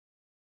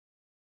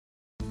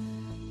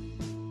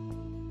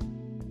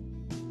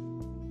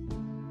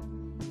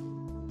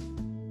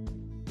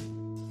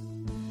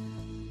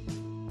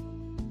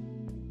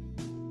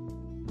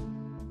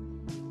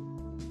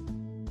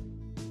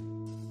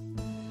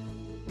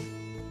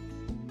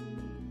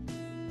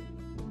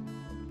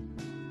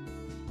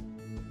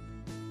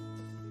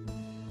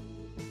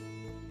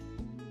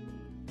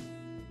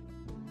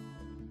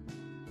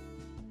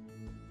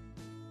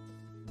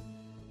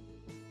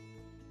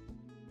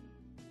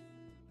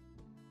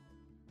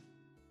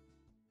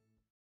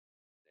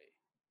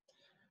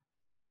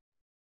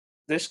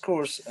this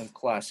course and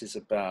class is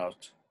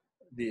about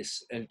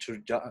this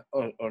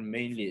or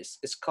mainly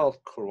it's called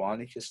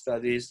Quranic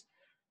studies.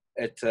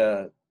 It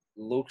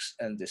looks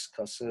and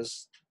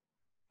discusses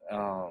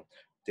uh,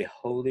 the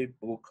holy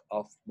book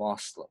of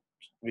Muslims,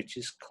 which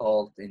is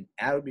called in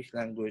Arabic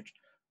language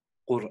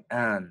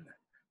Quran.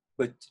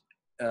 But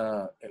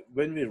uh,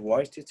 when we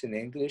write it in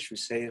English, we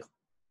say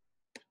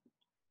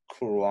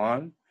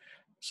Quran.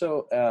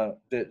 So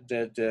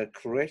the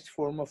correct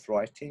form of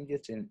writing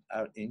it in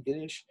our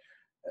English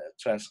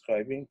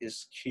transcribing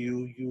is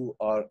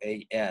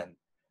Quran.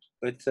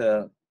 But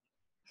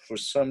for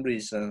some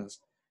reasons,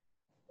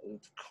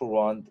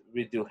 Quran,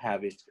 we do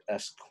have it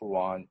as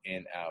Quran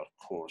in our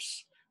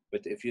course.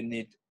 But if you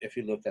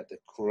look at the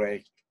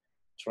correct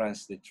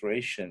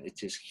transliteration,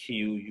 it is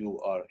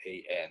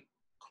Quran,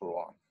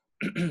 Quran.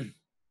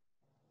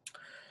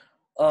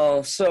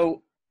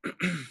 So,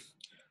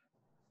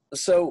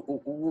 so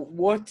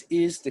what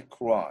is the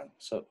Quran?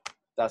 So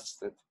that's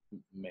the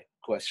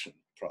question,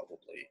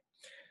 probably.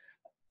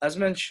 As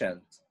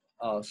mentioned,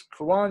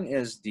 Quran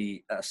is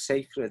the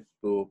sacred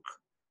book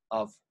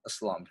of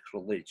Islamic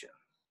religion.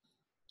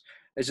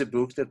 It's a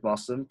book that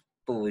Muslims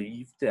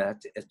believe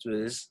that it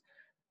was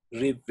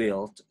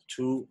revealed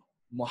to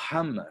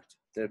Muhammad,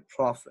 their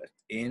prophet,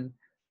 in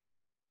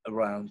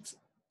around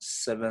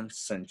 7th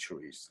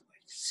centuries,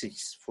 like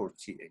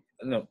 648.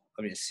 No,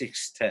 I mean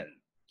 610.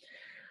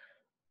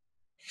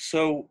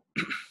 So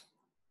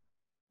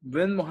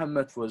when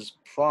Muhammad was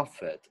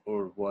prophet,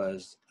 or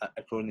was,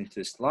 according to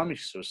Islamic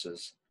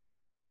sources,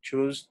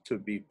 chose to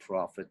be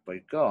prophet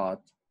by God,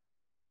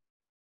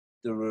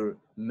 there were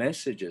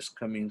messages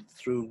coming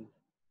through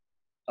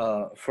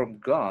from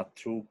God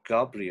through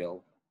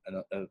Gabriel,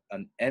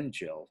 an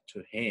angel,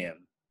 to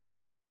him,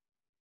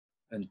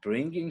 and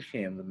bringing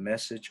him the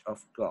message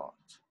of God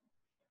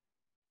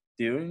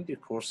during the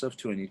course of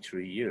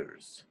 23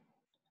 years.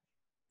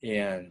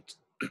 And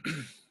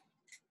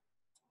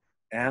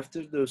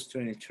after those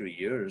 23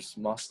 years,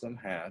 Muslim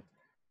had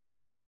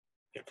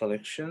a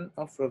collection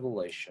of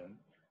revelation,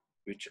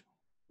 which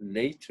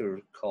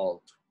later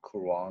called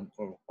Quran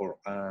or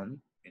Quran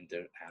in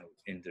their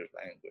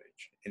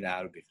language, in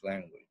Arabic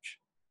language.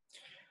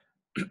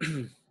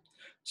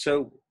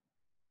 So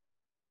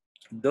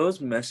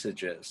those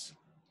messages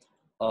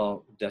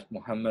that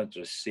Muhammad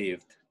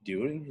received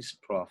during his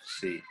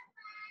prophecy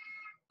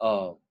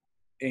uh,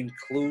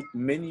 include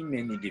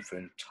many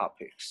different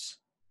topics.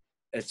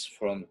 It's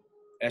from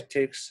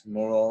ethics,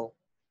 moral,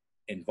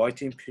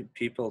 inviting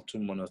people to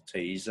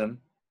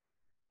monotheism,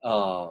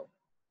 uh,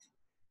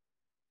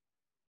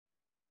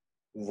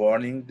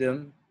 warning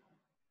them,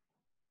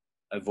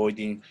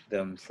 avoiding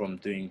them from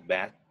doing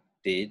bad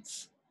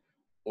deeds,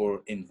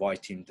 or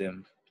inviting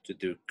them to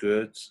do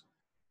good.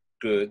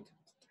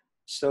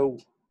 So,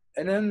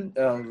 and then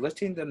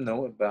letting them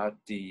know about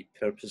the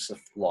purpose of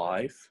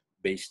life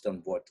based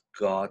on what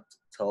God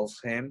tells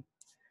him,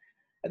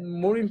 and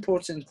more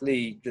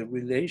importantly, the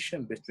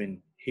relation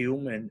between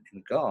human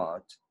and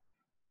God,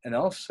 and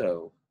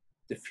also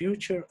the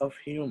future of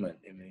human.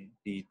 I mean,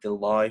 the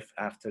life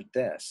after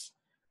death,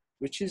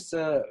 which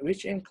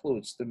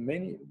includes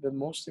the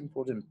most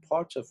important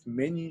part of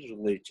many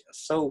religions.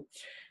 So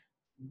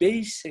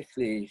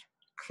basically,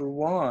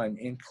 Quran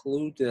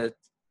included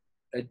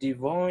a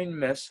divine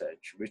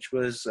message, which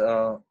was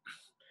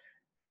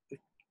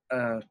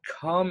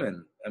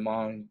common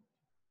among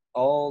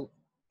all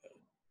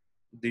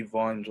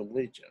divine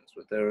religions,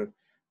 whether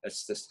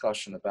it's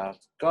discussion about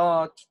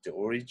God, the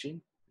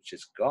origin, which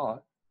is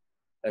God,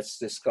 it's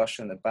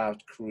discussion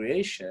about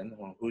creation,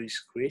 or who is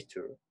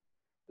creator,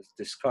 it's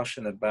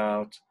discussion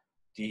about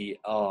the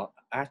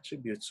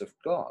attributes of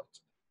God.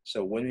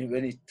 So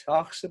when it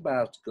talks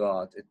about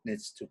God, it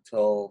needs to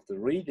tell the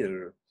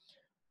reader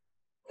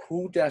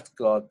who that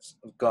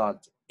God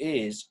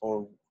is,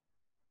 or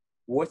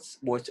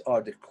what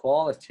are the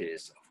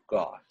qualities of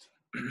God.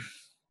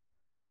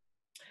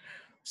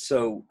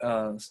 So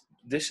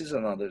this is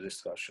another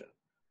discussion.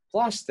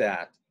 Plus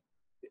that,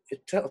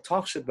 it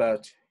talks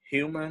about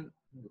human,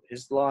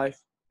 his life,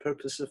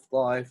 purpose of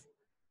life,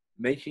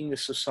 making a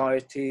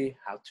society,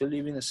 how to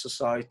live in a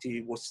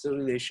society, what's the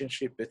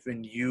relationship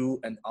between you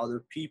and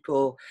other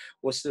people,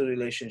 what's the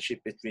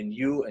relationship between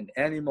you and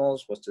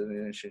animals, what's the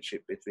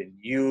relationship between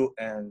you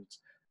and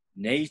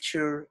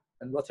nature,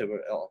 and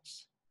whatever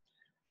else.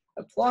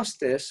 And plus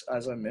this,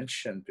 as I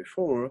mentioned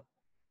before,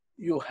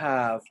 you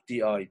have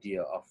the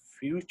idea of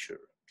future.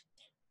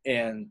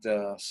 And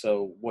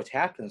so what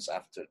happens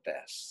after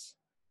death?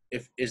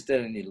 If is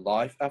there any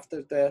life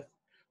after death?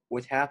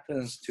 What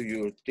happens to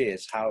your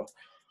death?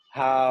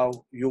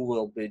 How you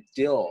will be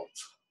dealt,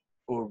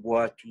 or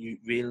what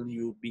will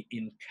you be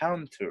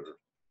encountered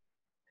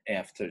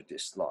after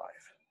this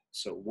life?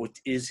 So what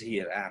is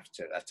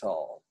hereafter at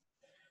all?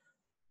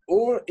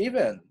 Or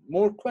even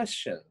more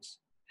questions,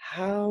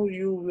 how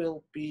you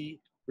will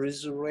be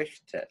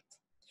resurrected?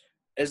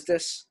 Is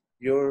this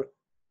your,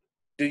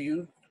 do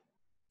you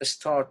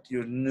start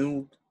your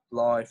new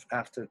life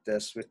after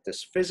this with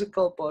this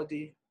physical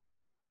body?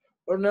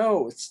 Or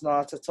no, it's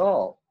not at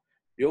all.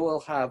 you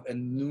will have a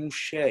new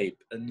shape,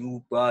 a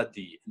new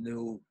body,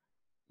 new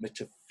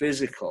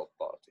metaphysical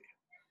body.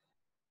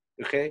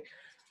 Okay,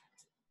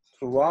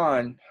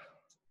 Quran,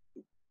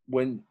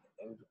 when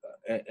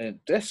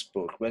this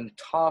book, when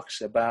talks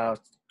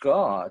about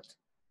God,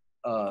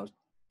 uh,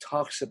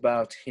 talks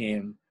about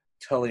Him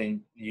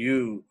telling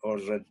you or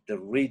the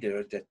reader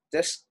that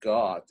this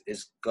God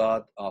is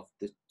God of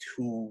the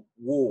two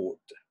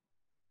world,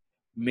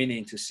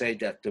 meaning to say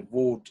that the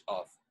world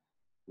of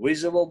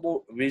visible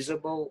or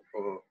visible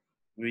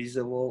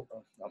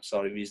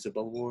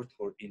world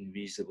or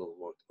invisible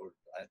world, or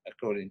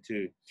according to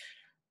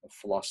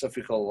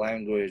philosophical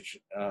language,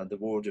 the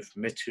word of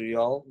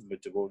material,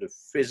 with the word of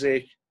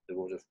physics, the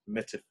word of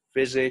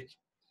metaphysics,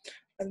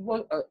 and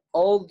what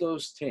all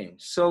those things.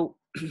 So,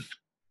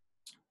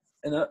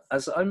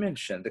 as I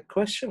mentioned, the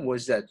question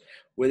was that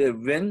whether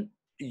when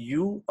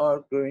you are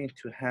going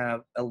to have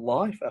a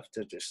life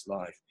after this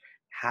life,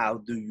 how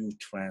do you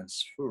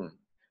transform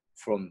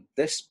from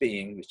this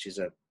being, which is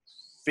a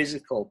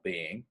physical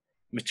being,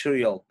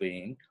 material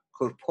being,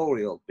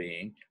 corporeal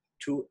being,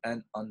 to an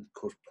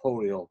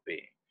uncorporeal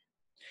being?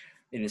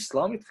 In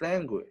Islamic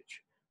language,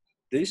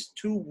 these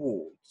two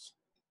words,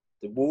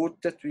 the word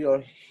that we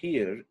are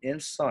here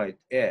inside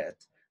it,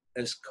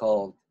 is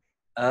called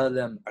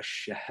alam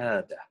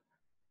al-shahada,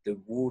 the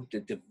word,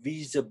 the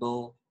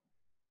visible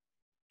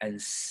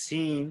and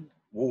seen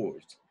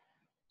word.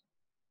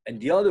 And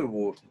the other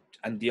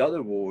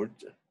word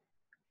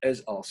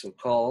is also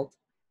called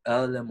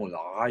alam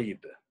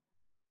al-ghaib,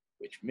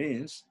 which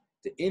means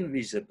the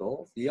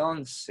invisible, the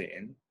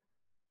unseen,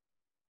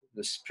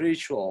 the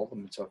spiritual, the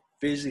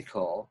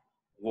metaphysical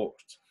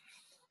world.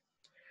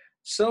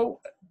 So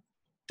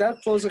that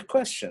was a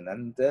question,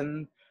 and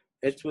then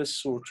it was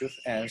sort of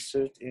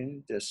answered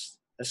in this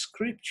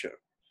scripture.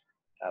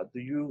 How do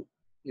you,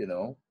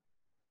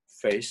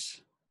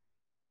 face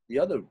the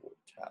other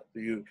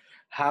world?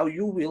 How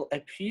you will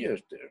appear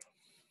there?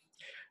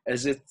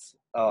 Is it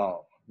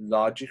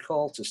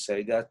logical to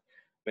say that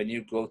when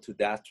you go to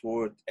that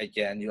world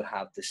again, you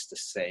have the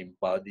same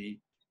body?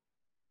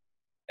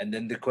 And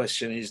then the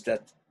question is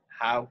that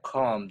how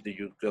come do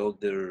you go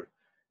there,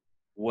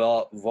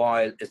 well,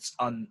 while it's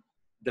on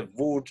the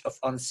word of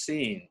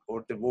unseen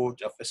or the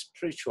word of a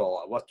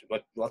spiritual? What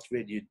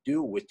will you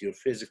do with your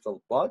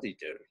physical body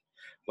there?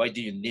 Why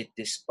do you need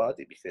this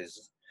body?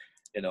 Because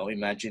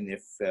imagine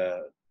if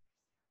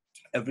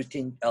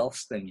everything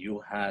else than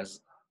you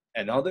has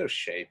another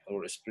shape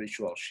or a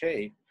spiritual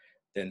shape,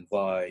 then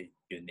why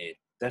you need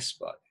this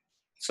body?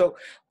 So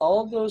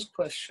all those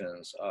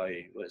questions,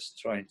 I was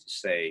trying to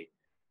say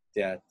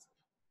that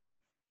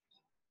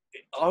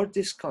are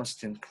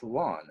discussed in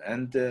Quran.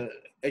 And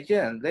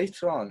again,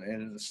 later on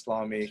in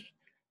Islamic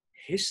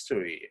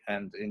history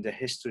and in the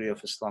history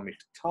of Islamic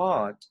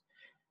thought,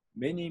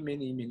 many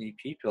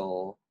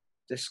people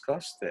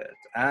discussed it,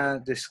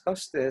 and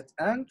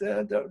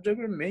there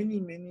were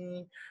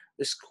many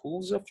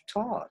schools of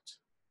thought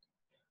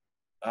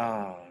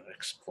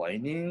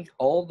explaining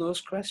all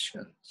those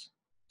questions.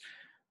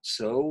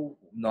 So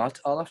not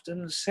all of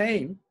them the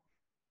same.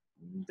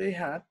 They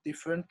had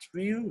different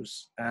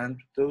views,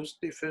 and those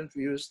different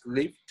views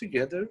lived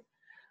together,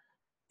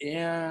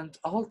 and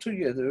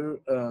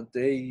altogether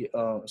they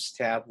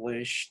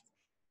established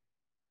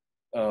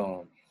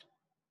um,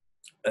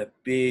 a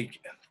big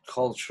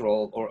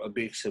cultural or a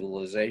big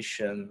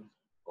civilization,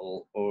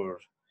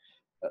 or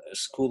a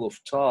school of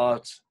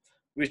thought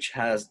which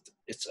has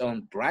its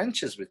own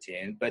branches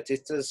within, but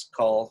it was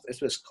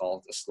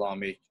called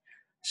Islamic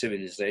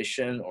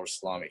civilization or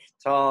Islamic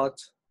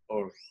thought,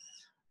 or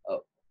uh,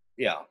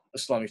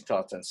 Islamic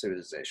thought and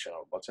civilization,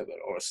 or whatever,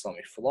 or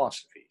Islamic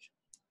philosophy.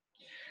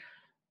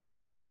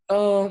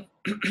 Uh,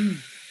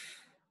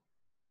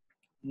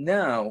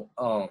 Now,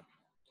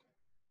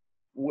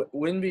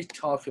 when we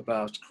talk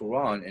about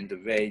Quran in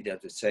the way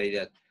that we say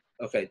that,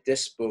 okay,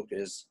 this book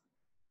is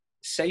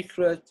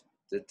sacred,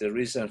 that the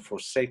reason for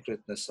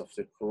sacredness of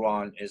the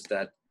Quran is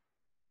that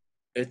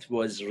it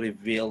was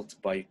revealed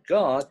by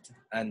God,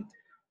 and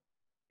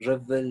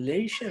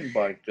revelation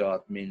by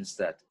God means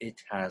that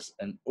it has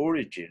an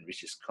origin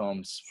which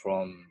comes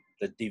from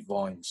the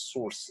divine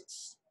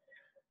sources.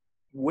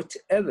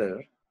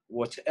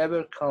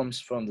 Whatever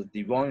comes from the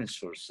divine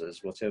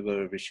sources,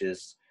 whatever which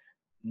is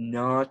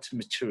not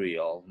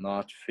material,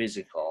 not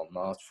physical,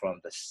 not from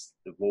the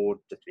word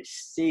that we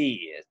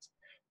see it,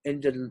 in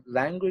the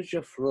language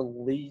of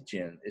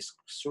religion is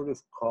sort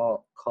of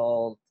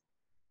called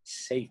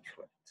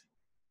sacred.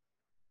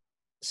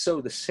 So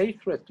the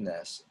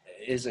sacredness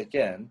is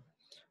again,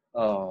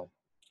 uh,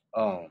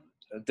 um,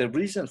 the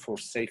reason for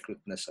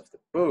sacredness of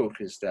the book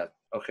is that,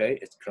 okay,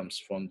 it comes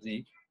from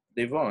the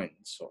divine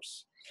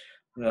source.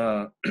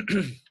 Uh,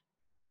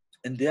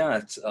 and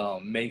that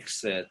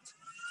makes it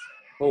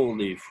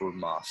holy for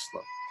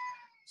Muslim.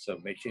 So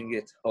making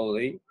it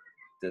holy,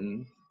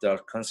 then there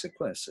are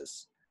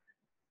consequences.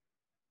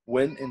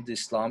 When in the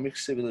Islamic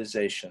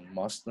civilization,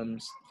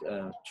 Muslims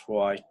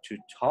try to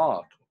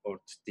talk or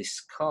to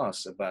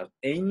discuss about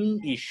any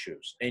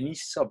issues, any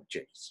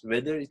subjects,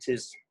 whether it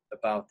is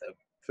about a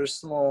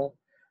personal,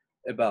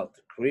 about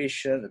the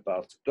creation,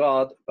 about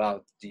God,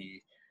 about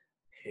the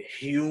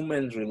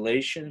human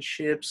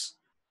relationships,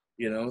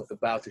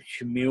 about the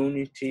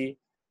community,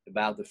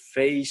 about the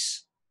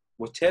faith,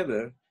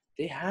 whatever.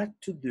 They had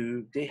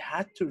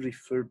to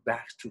refer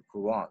back to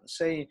Quran,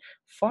 saying,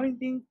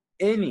 finding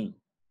any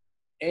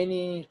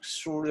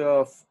sort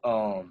of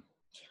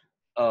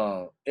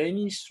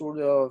any sort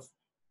of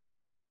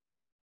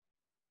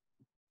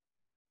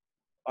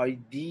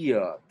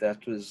idea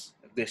that was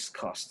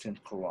discussed in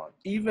Quran,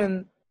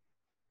 even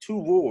two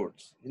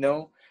words.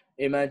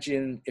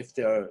 Imagine if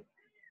they are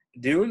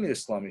during the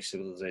Islamic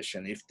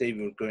civilization, if they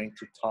were going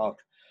to talk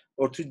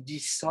or to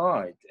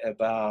decide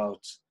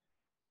about,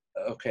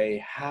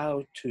 okay,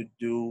 how to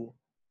do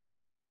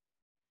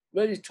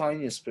very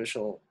tiny,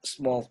 special,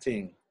 small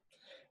thing,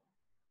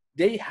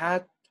 they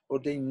had or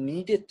they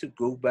needed to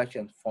go back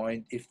and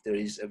find if there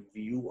is a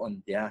view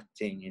on that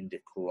thing in the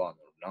Quran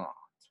or not.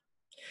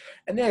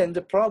 And then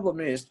the problem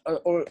is,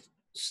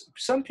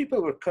 some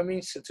people were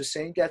coming to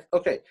saying that,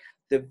 okay,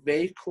 the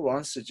way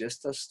Quran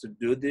suggests us to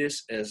do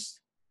this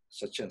is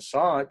such and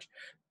such,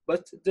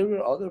 but there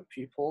were other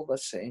people that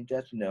saying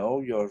that,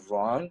 no, you're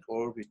wrong,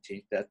 or we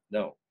think that,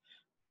 no,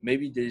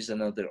 maybe there is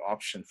another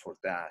option for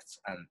that,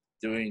 and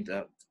doing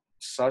that,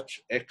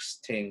 such X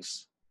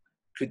things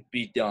could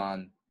be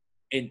done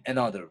in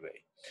another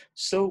way.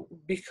 So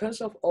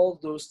because of all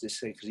those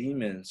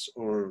disagreements,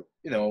 or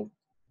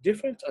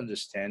different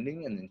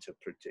understanding and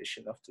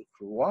interpretation of the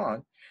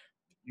Quran,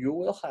 you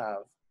will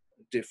have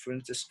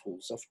different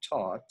schools of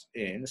thought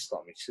in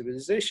Islamic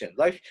civilization,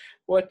 like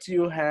what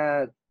you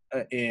had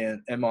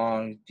in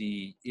among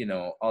the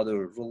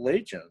other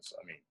religions.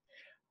 I mean,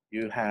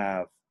 you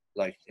have,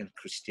 like in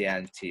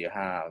Christianity, you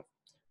have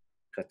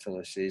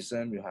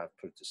Catholicism, you have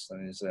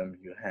Protestantism,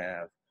 you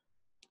have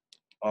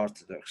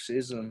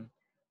Orthodoxism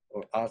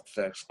or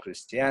Orthodox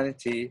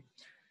Christianity,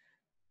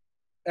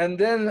 and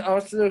then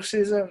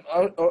Orthodoxism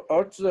or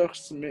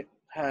Orthodox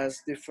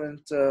has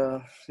different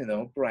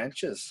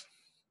branches.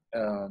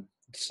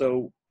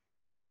 So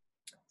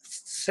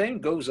same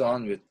goes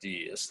on with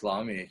the uh,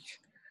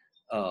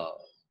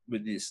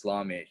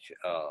 Islamic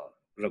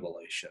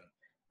revelation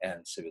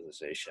and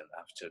civilization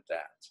after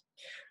that.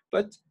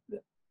 But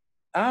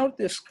our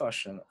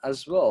discussion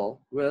as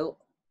well will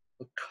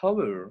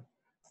cover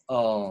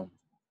um,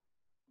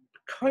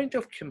 kind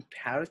of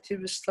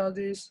comparative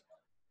studies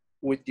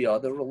with the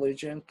other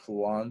religion,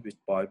 Quran with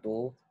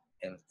Bible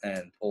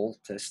and Old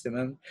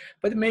Testament.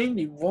 But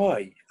mainly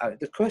why?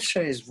 The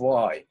question is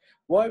why?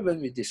 Why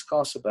when we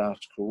discuss about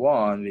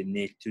Quran, we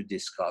need to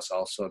discuss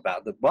also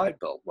about the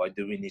Bible? Why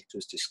do we need to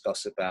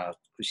discuss about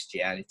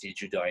Christianity,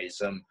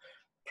 Judaism,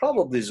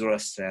 probably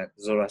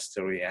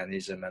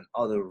Zoroastrianism and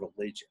other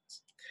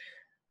religions?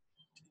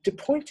 The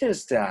point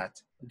is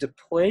that the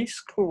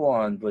place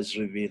Quran was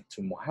revealed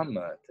to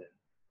Muhammad,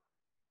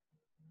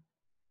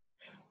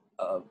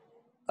 uh,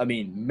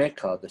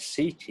 Mecca, the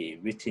city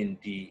within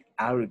the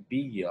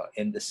Arabia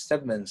in the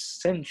 7th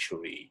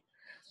century.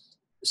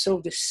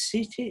 So the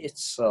city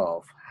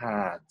itself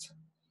had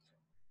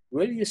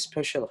very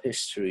special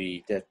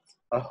history that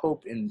I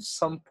hope at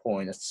some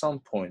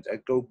point, I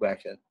go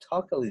back and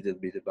talk a little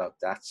bit about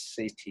that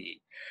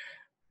city.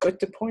 But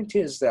the point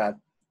is that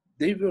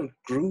they were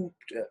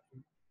grouped,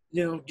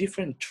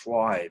 different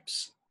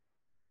tribes,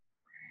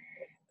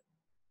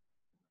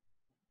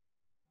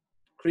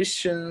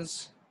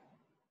 Christians,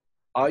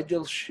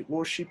 idol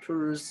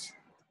worshippers,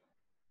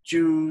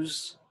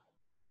 Jews,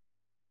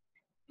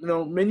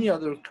 many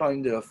other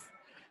kind of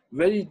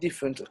very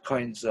different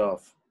kinds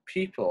of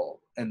people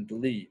and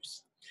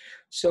beliefs.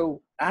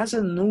 So as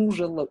a new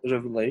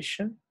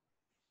revelation,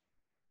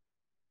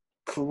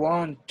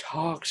 Quran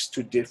talks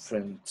to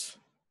different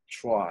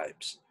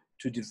tribes,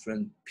 to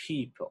different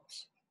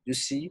peoples. You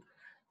see?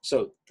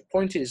 So the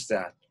point is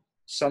that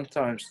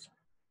sometimes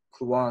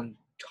Quran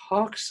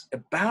talks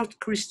about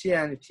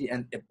Christianity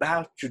and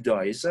about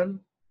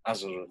Judaism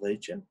as a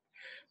religion,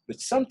 but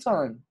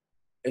sometimes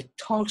it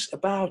talks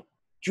about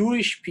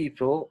Jewish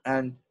people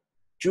and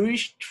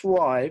Jewish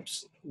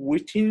tribes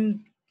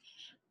within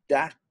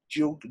that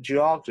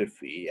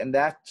geography and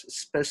that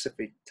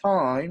specific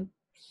time,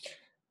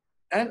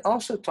 and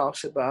also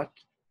talks about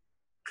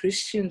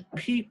Christian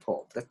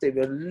people that they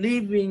were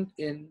living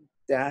in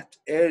that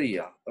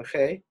area.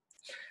 Okay,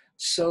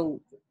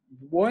 so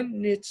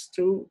one needs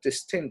to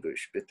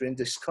distinguish between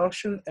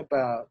discussion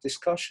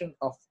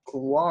of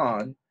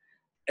Quran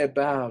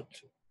about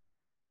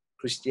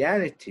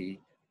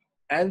Christianity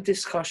and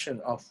discussion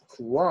of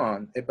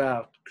Quran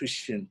about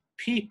Christian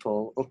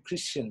people or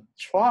Christian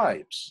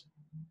tribes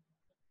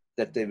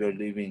that they were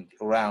living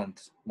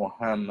around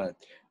Muhammad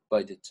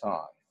by the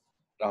time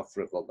of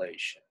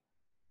revelation.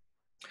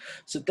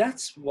 So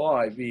that's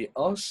why we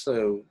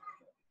also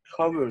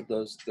cover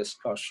those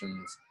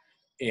discussions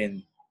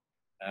in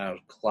our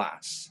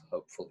class,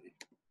 hopefully.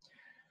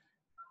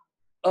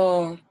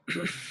 Um,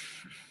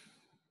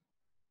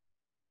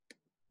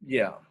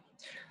 yeah.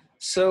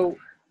 So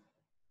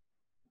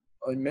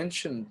I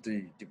mentioned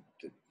the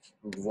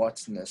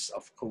whatness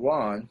of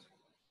Quran.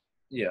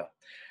 yeah.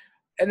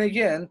 And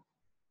again,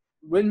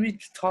 when we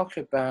talk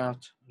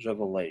about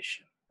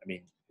revelation, I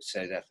mean, we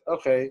say that,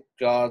 okay,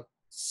 God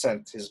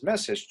sent his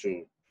message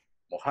to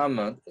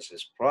Muhammad as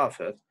his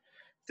prophet.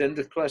 Then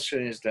the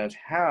question is that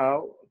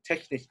how,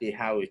 technically,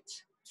 uh,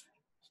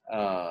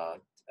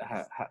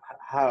 how,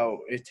 how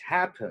it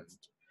happened.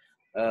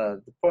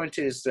 The point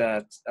is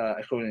that,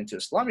 according to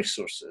Islamic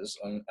sources,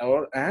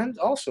 and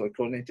also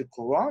according to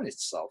Quran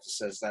itself, it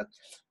says that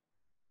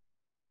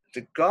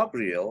the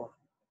Gabriel,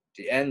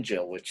 the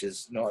angel, which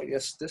is no, I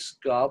guess this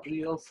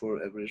Gabriel for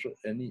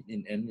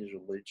any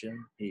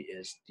religion, he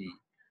is the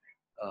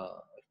uh,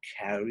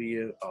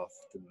 carrier of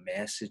the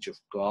message of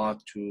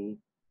God to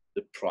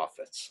the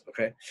prophets.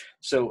 Okay,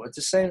 so at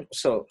the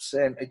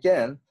same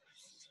again,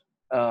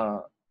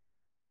 uh,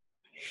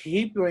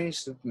 he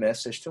brings the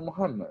message to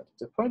Muhammad.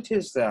 The point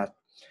is that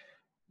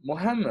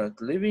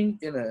Muhammad, living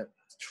in a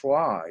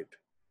tribe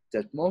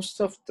that most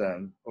of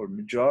them or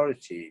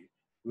majority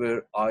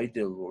were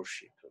idol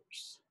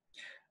worshippers,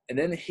 and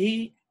then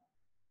he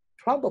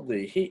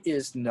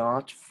is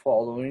not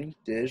following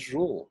these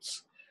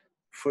rules.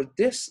 For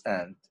this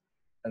end,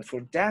 and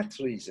for that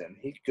reason,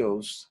 he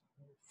goes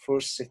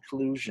for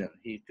seclusion.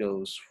 He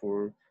goes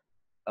for,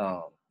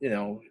 you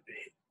know,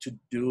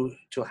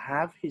 to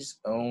have his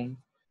own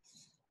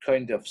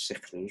kind of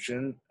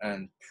seclusion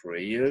and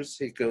prayers.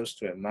 He goes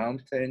to a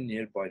mountain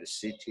nearby the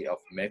city of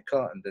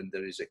Mecca, and then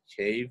there is a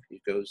cave.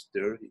 He goes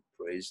there. He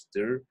prays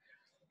there.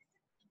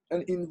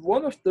 And in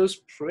one of those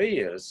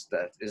prayers,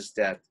 that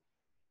the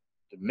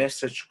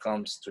message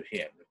comes to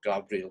him.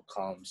 Gabriel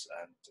comes,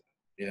 and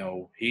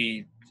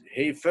he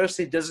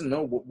doesn't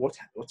know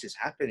what is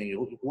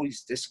happening. Who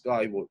is this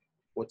guy?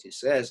 What he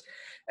says,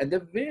 and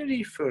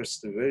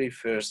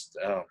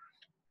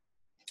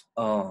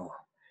uh,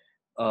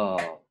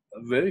 uh,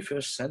 very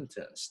first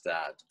sentence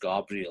that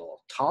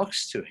Gabriel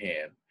talks to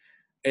him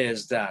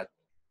is that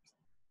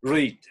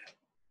read.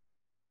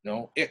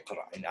 No,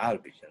 اقرأ in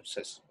Arabic, and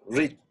says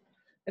read.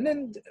 And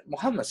then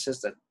Muhammad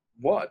says that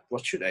what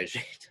should I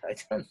read? I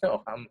don't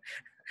know. I'm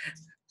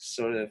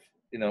sort of,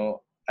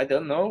 I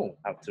don't know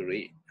how to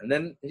read. And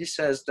then he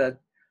says that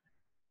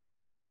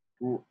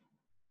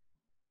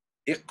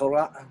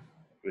اقرأ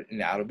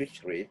in Arabic,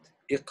 read.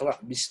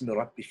 اقرأ باسم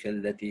ربك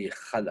الذي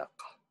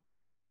خلق.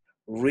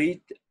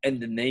 Read in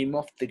the name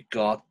of the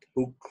God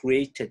who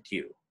created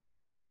you.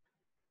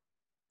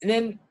 And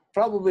then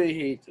probably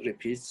he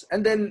repeats,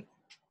 and then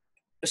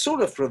a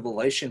sort of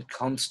revelation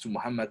comes to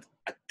Muhammad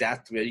at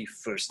that very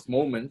first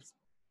moment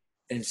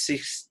in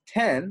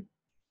 610,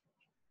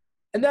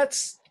 and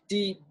that's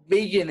the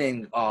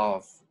beginning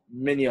of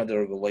many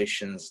other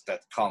revelations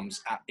that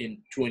comes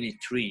in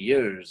 23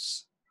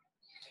 years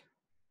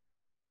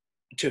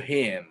to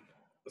him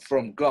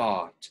from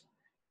God.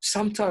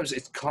 Sometimes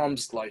it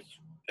comes like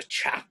a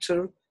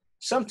chapter,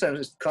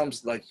 sometimes it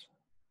comes like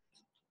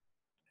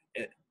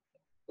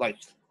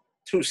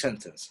two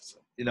sentences,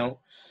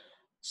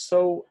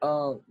 So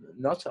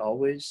not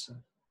always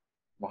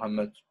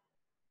Muhammad,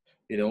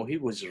 he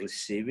was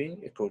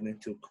receiving, according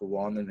to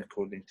Quran and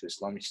according to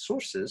Islamic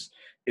sources,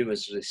 he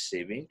was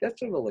receiving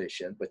that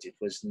revelation, but it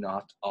was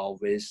not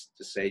always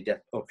to say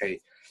that, okay,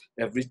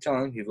 every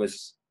time he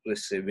was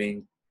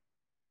receiving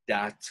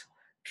that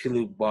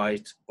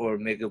kilobyte or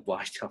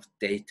megabyte of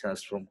data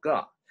from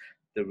God.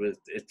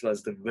 It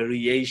was the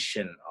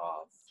variation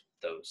of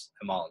those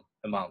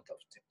amount of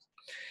things.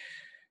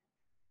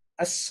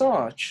 As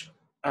such,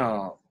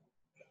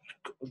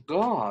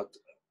 God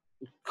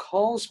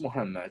calls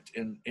Muhammad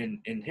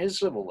in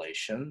his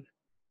revelation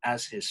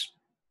as his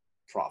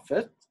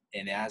prophet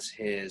and as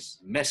his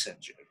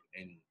messenger.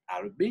 In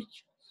Arabic,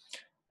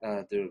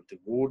 the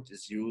word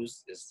is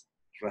used as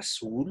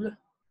Rasul,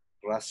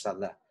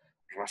 Rasala,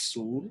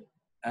 Rasul,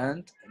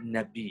 and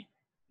Nabi.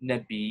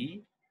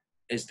 Nabi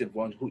is the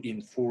one who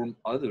informs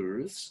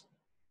others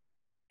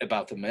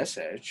about the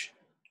message,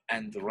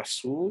 and the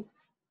Rasul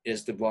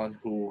is the one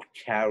who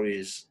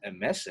carries a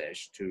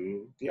message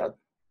to the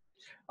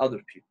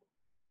other people.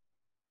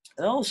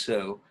 And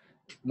also,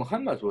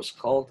 Muhammad was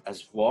called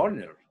as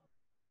warner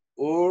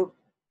or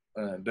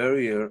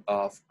bearer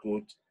of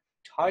good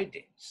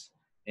tidings.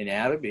 In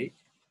Arabic,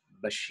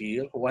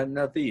 Bashir wa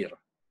Nadir.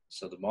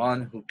 So the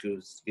one who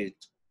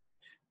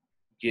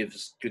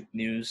gives good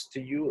news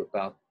to you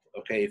about,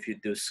 okay, if you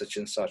do such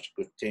and such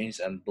good things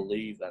and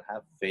believe and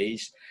have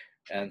faith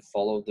and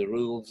follow the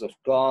rules of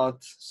God,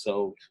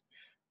 so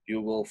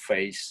you will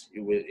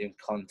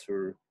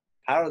encounter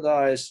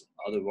paradise,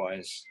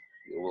 otherwise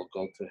you will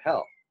go to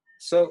hell.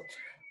 So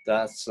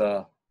that's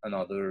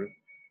another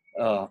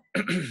uh,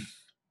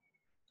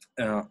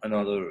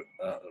 another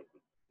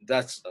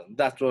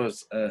that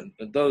was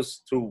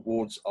those two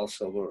words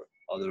also were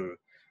other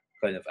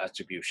kind of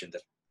attribution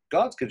that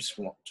God gives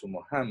to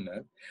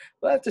Muhammad,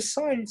 but at the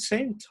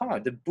same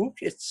time, the book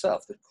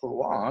itself, the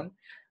Quran,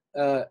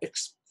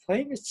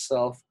 explains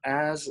itself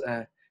as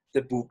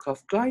the book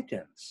of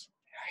guidance,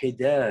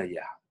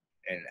 hidayah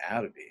in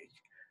Arabic,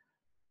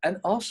 and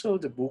also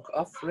the book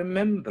of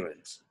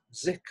remembrance,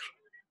 zikr.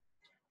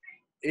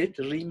 it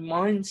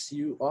reminds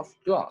you of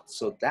God.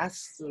 So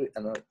that's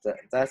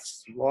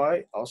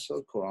why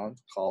also Quran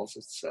calls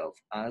itself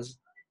as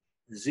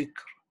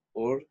zikr,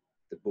 or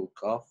the book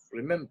of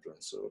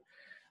remembrance, or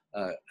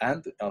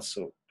and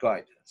also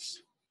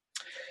guidance.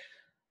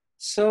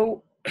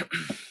 So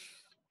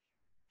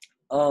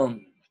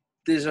um,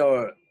 these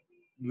are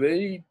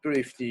very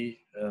briefly.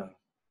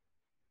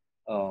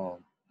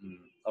 Um,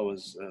 I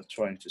was I was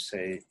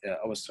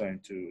trying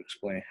to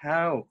explain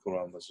how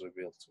Quran was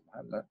revealed to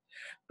Muhammad,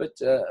 but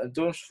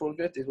don't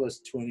forget it was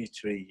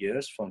 23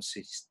 years from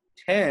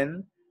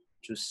 610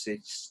 to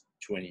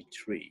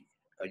 623.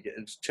 Again,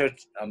 it's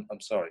I'm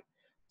sorry,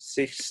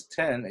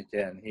 610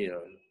 again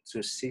here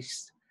to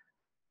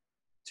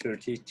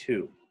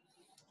 632.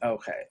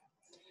 Okay.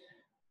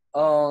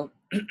 Um,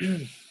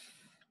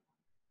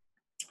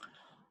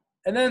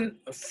 and then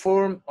a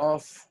form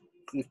of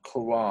the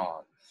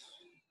Quran.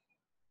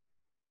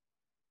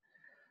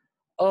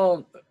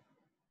 Um,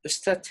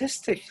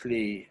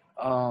 Statistically,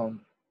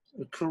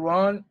 the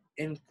Quran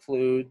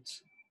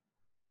includes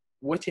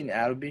what in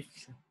Arabic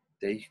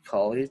they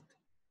call it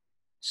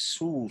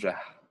surah.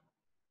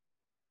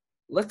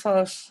 Let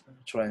us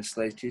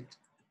translate it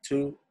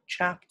to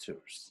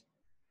chapters.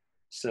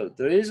 So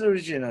there is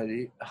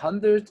originally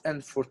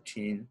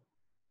 114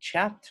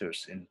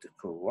 chapters in the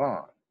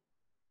Quran.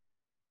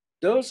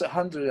 Those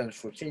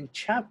 114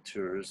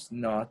 chapters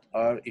not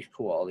are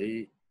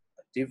equally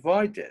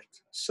divided.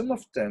 Some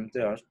of them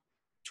they are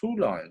 2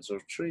 lines or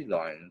 3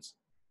 lines,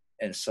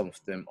 and some of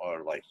them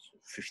are like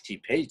 50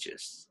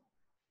 pages.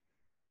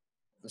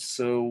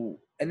 So,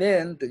 and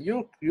then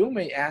you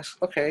may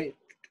ask, okay,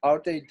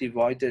 are they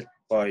divided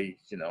by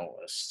a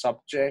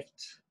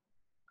subject?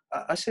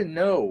 I say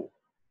no.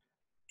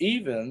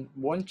 Even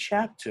one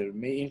chapter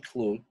may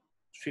include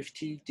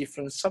 50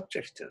 different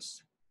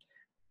subjects,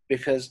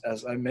 because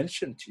as I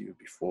mentioned to you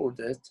before,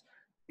 that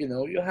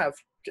you have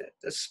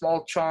a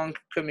small chunk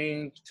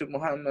coming to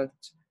Muhammad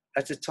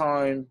at a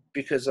time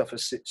because of a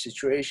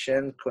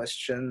situation,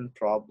 question,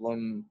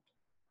 problem,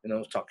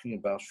 talking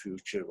about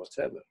future,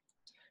 whatever.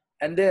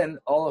 And then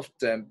all of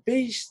them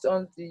based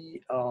on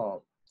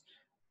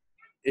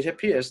it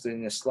appears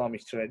in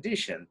Islamic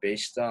tradition,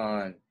 based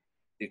on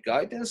the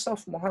guidance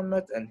of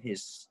Muhammad and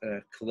his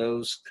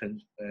close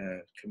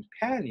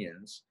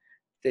companions,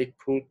 they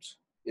put,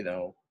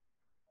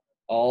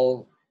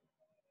 all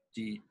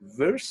the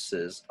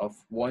verses of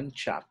one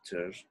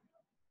chapter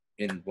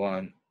in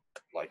one,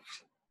 like,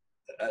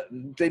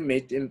 they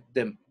made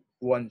them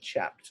one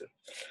chapter.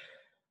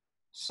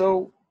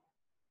 So,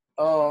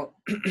 uh,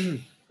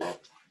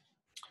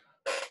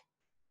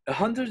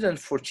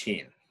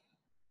 114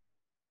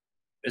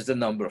 is the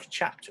number of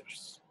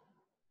chapters.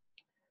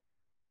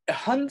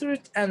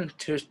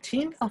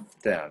 113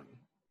 of them,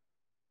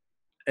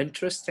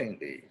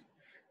 interestingly,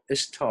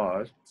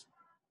 start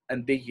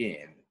and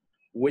begin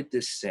with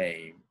the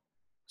same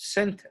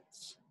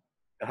sentence.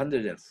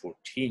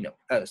 114 of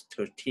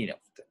 13 of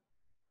them.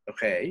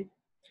 Okay?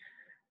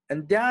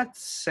 And that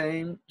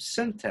same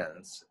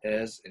sentence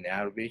is in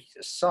Arabic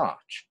as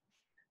such.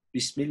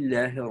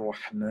 Bismillahir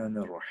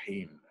Rahmanir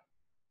Rahim.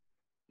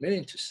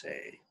 Meaning to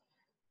say,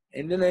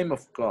 in the name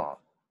of God,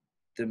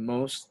 the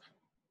most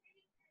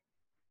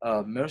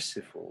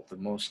merciful, the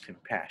most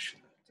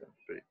compassionate. A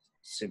very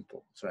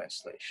simple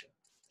translation.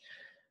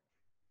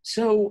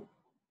 So,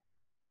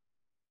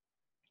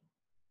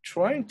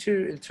 trying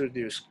to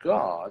introduce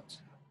God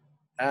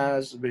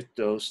as with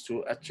those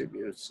 2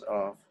 attributes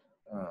of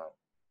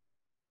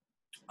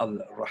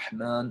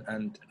Al-Rahman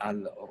and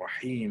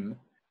Al-Rahim,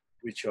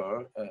 which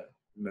are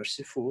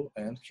merciful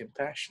and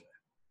compassionate.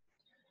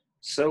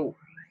 So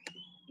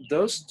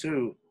those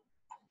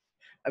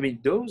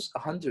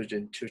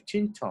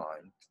 113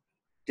 times,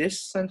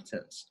 this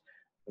sentence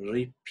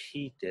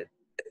repeated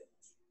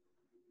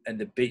in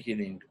the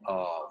beginning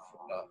of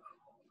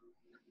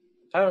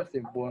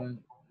apparently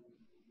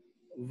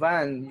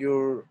when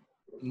your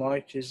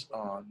mic is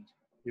on,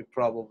 you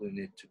probably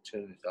need to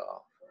turn it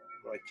off.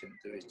 I can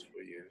do it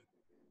for you.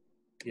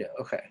 Yeah,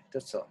 okay,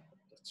 that's all.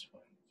 That's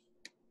fine.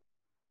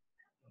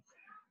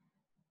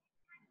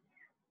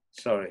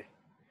 Sorry.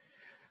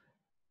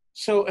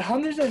 So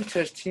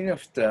 113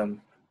 of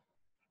them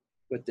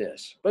with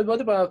this. But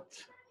what about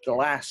the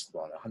last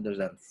one,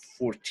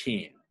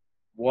 114?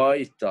 Why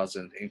it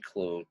doesn't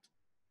include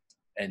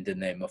in the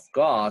name of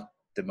God,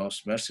 the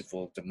most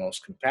merciful, the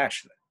most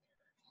compassionate?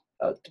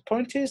 The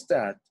point is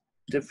that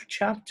the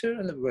chapter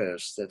and the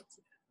verse that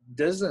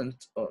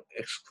doesn't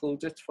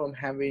exclude it from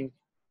having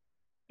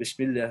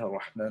Bismillah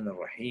ar-Rahman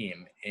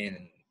ar-Rahim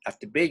at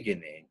the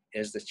beginning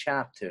is the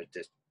chapter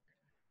that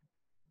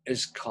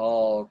is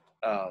called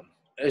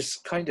is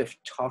kind of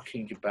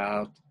talking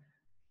about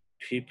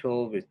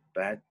people with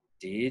bad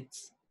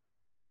deeds,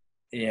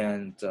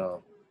 and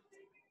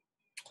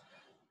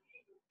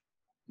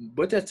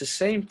but at the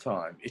same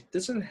time it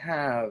doesn't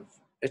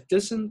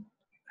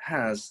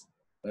has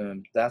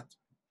that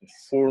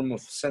form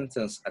of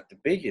sentence at the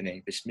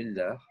beginning,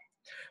 Bismillah,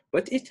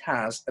 but it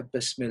has a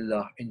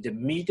Bismillah in the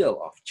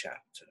middle of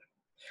chapter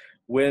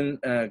when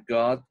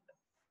God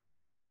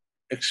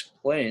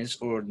explains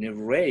or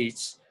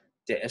narrates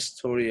the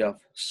story of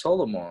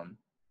Solomon,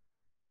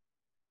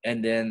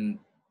 and then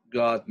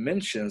God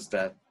mentions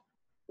that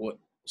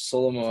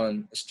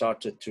Solomon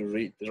started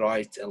to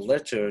write a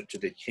letter to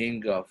the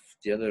king of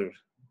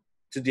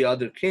the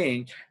other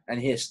king,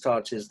 and he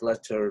starts his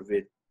letter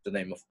with the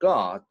name of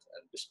God,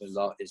 and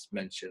Bismillah is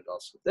mentioned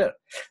also there.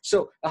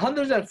 So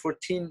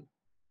 114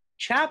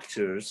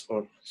 chapters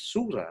or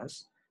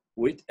surahs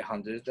with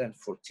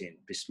 114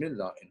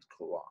 Bismillah in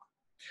Quran.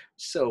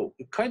 So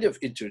kind of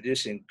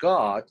introducing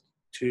God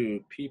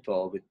to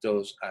people with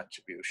those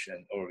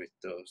attribution or with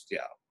those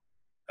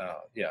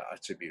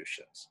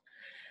attributions.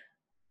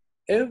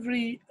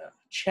 Every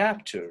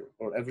chapter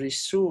or every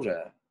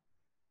surah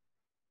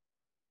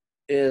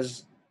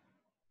is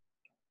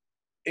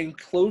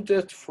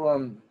included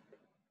from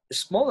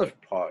smaller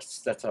parts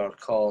that are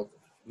called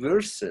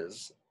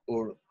verses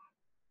or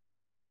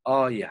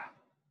ayah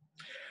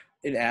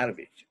in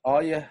Arabic.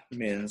 Ayah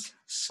means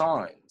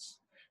signs.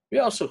 We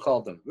also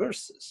call them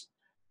verses.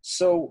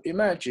 So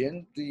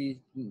imagine the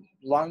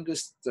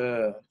longest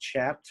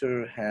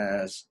chapter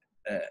has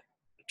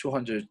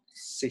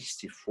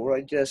 264,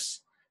 I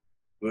guess,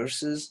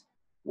 verses,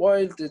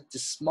 while the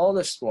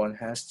smallest one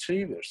has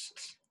 3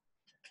 verses.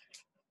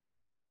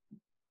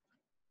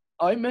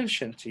 I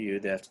mentioned to you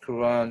that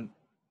Quran,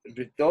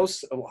 with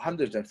those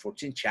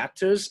 114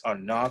 chapters, are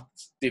not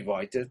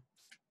divided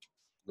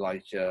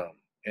like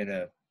in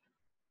a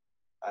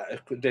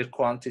their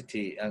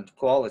quantity and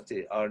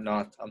quality are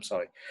not. I'm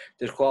sorry,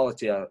 their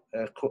quality are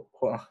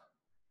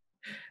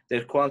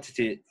their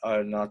quantity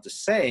are not the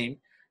same.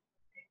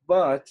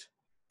 But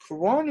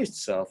Quran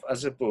itself,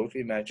 as a book,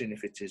 imagine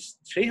if it is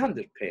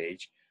 300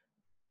 page,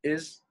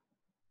 is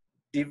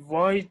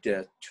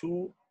divided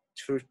to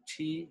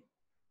 30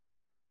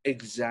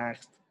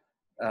 exact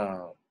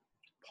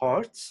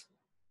parts.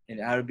 In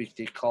Arabic,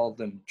 they call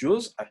them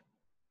juz,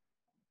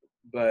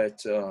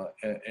 but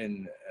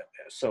in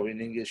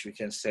English we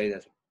can say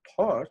that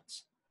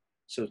parts.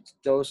 So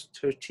those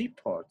 30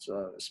 parts,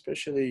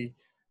 especially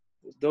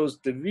those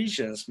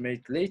divisions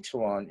made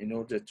later on in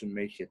order to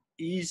make it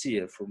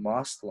easier for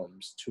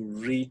Muslims to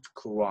read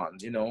Quran.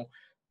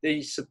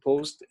 They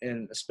supposed,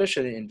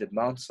 especially in the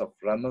months of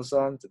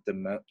Ramadan,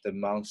 the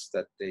months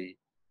that they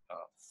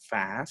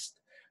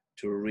fast,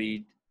 to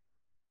read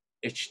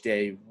each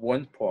day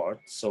one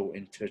part. So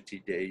in 30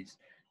 days,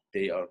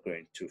 they are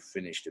going to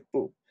finish the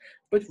book.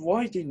 But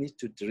why they need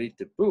to read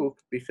the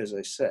book? Because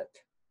I said,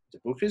 the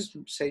book is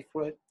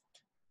sacred.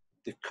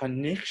 The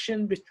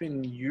connection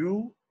between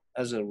you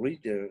as a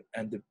reader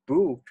and the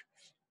book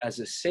as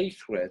a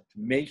sacred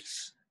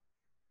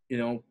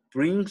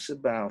brings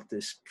about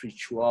the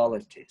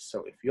spirituality.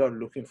 So if you are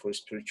looking for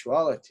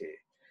spirituality,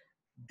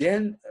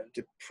 then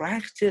the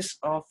practice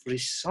of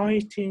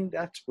reciting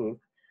that book,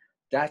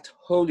 that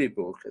holy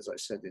book, as I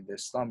said, in the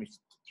Islamic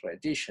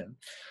tradition,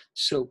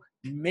 so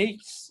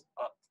makes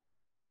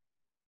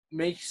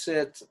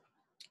it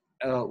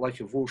like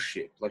a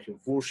worship, like a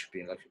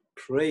worshiping, like a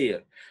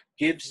prayer,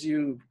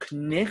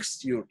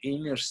 connects your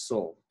inner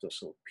soul to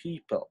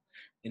people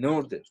in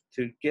order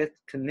to get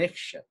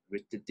connection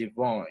with the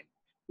divine,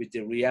 with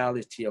the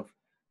reality of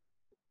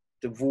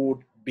the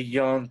world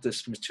beyond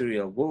this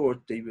material world.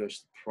 They were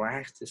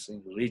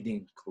practicing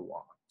reading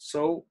Quran.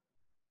 So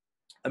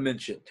I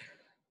mentioned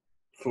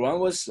Quran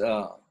was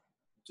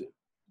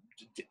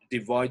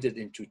divided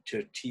into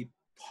 30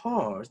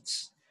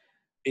 parts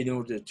in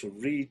order to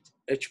read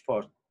each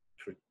part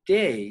per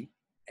day,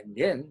 and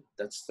then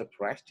that's the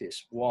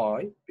practice.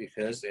 Why?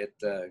 Because it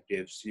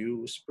gives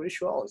you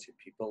spirituality.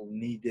 People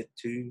needed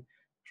to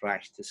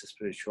practice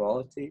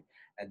spirituality,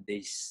 and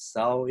they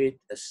saw it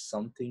as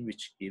something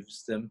which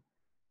gives them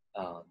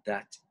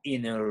that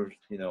inner,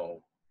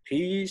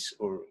 peace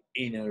or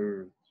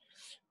inner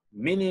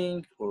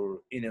meaning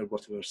or inner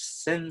whatever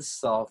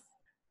sense of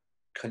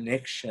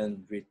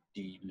connection with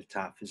the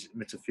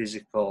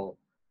metaphysical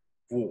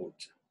world.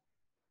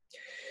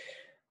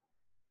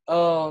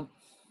 The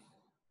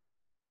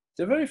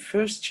very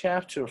first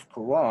chapter of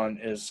Quran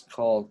is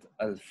called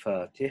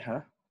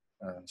Al-Fatiha.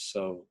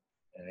 So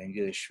in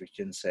English we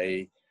can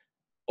say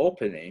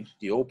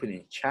the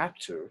opening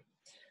chapter,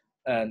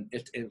 and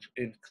it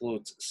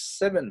includes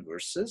 7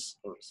 verses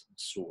or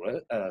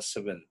surah,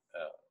 7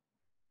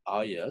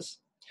 ayahs.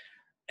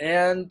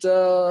 And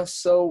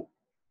so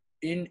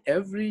in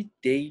every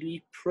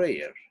daily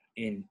prayer,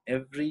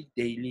 every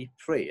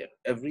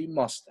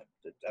Muslim,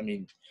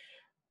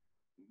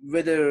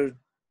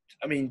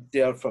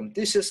 they are from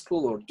this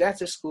school or that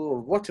school or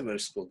whatever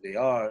school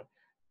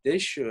they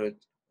should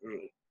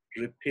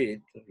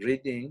repeat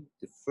reading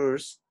the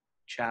first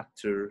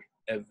chapter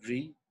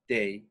every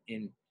day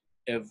in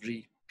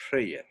every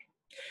prayer.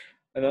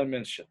 And I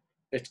mentioned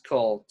it's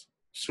called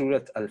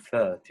Surah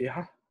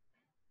Al-Fatiha,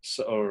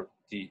 or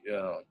the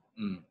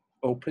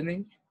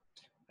opening,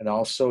 and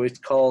also it's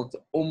called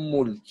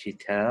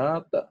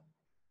Kitab,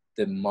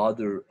 the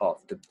mother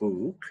of the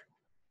book,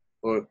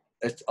 or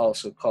it's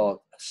also called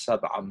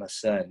Sab'a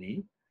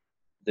Masani,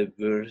 the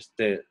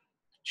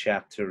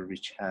chapter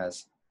which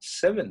has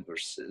 7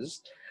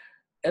 verses.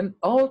 And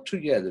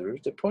altogether,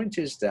 the point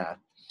is that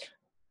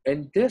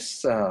in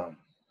this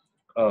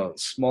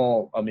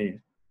small, I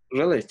mean,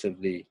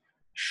 relatively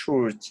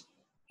short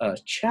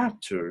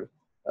chapter,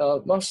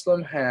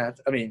 Muslim had,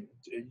 I mean,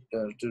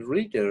 the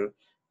reader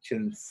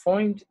can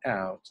find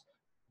out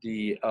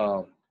the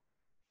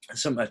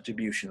some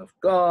attribution of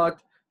God,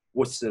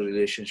 what's the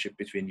relationship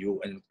between you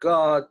and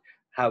God,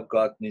 how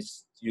God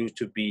needs you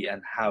to be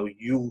and how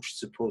you're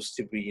supposed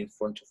to be in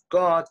front of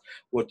God,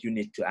 what you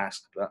need to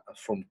ask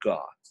from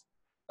God.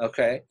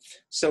 Okay,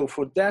 so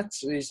for that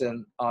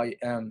reason, I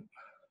am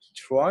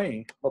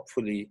trying,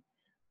 hopefully,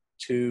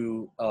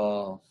 to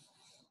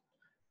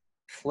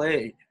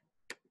play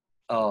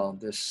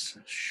this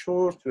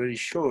short, very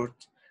short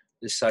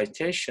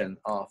recitation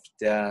of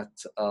that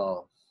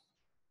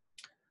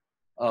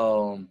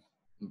um,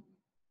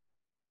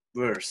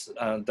 verse,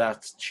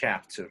 that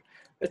chapter.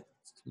 It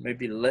may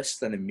be less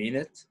than a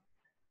minute,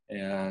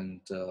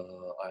 and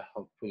I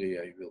hopefully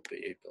I will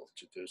be able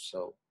to do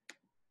so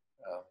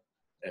uh,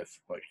 if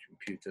my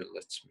computer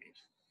lets me.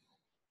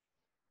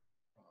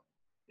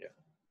 Yeah.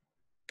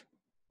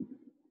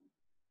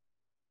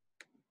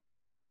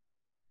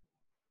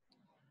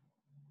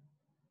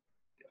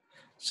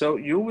 So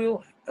you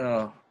will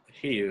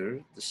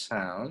hear the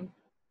sound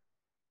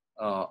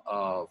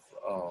of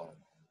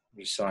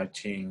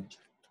reciting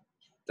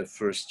the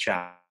first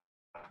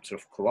chapter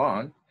of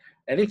Quran,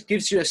 and it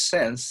gives you a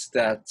sense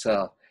that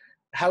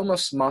how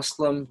much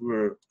Muslims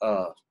were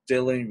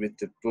dealing with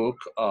the book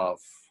of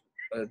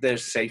their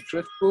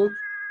sacred book,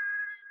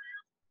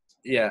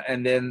 yeah,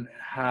 and then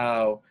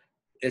how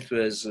it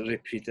was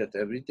repeated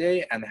every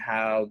day, and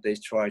how they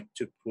tried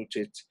to put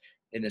it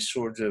in a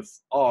sort of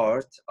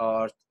art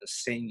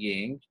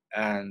singing,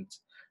 and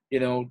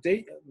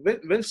they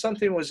when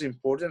something was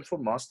important for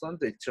Muslim,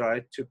 they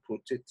tried to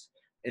put it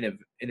in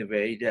a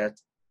way that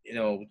you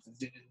know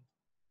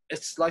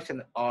it's like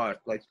an art,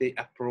 like they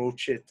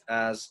approach it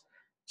as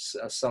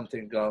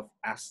something of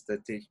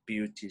aesthetic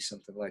beauty,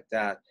 something like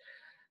that.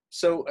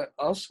 So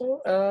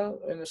also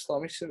in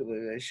Islamic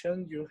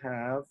civilization, you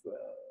have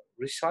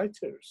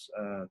reciters.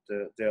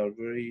 They are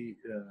very,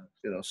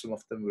 some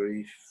of them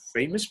very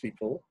famous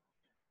people,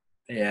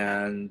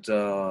 and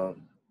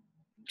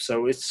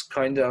so it's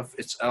kind of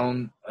its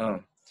own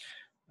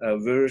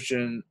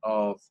version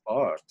of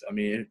art. I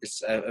mean,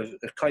 it's a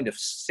kind of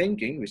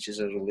singing, which is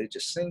a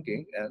religious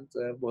singing, and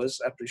was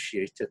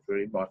appreciated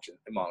very much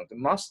among the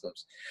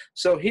Muslims.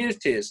 So here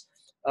it is.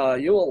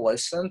 You will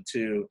listen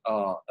to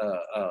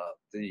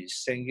the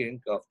singing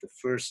of the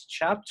first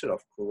chapter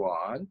of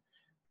Quran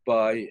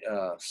by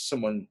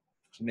someone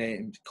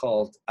named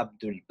called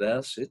Abdul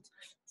Basit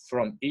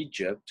from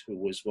Egypt, who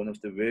was one of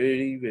the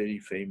very, very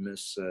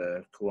famous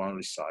Quran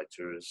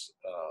reciters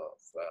of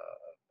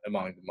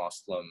among the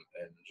Muslim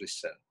in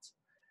recent,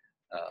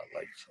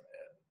 like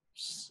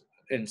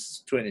in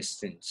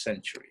 20th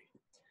century.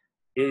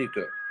 Here you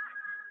go.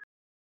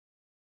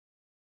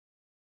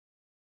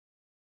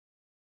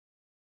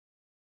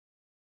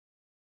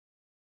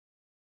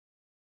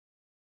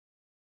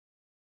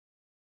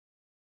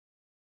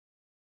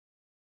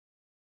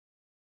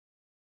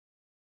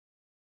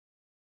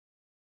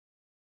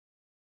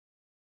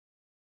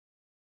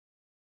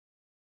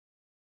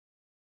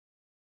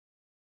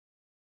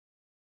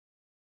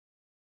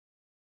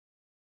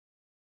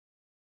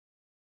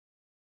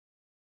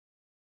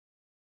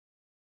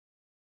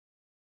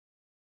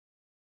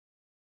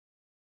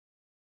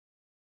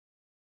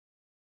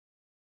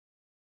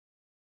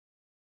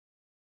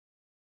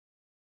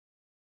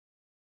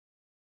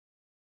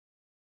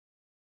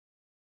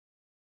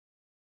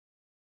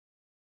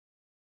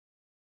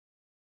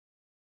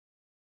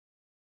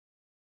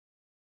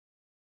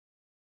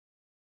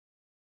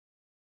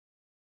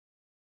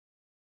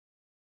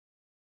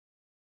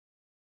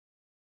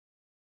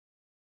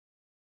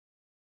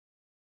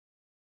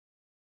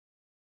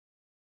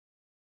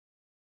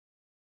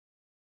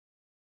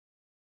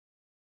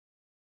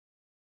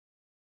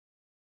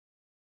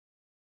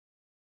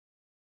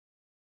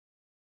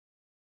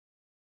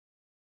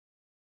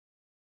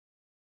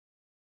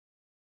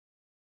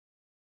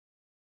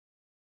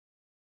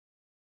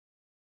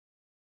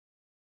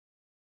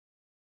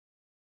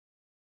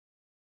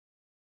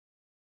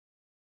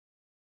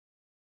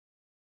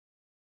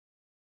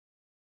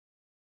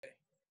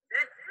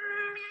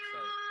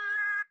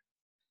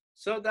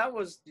 So that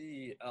was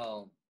the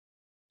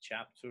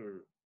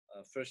chapter,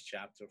 first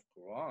chapter of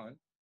Quran,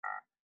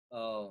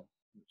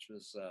 which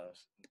was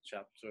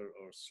chapter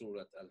or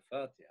Surah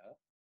Al-Fatiha.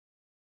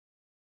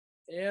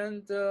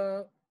 And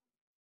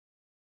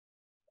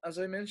as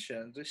I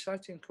mentioned,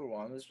 reciting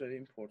Quran is very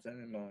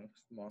important among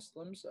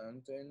Muslims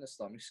and in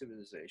Islamic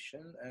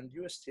civilization. And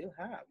you still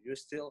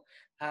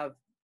have,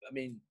 I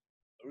mean,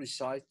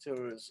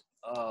 reciters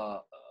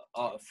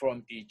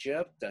from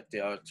Egypt that they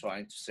are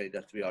trying to say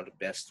that we are the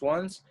best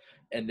ones.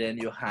 And then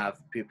you have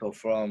people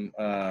from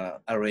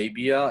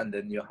Arabia, and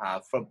then you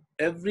have from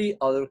every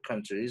other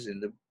countries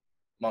in the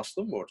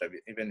Muslim world,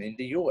 even in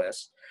the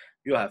US,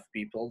 You have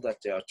people that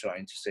they are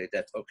trying to say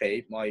that,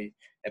 okay, my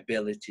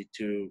ability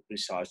to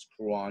recite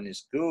Quran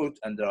is good,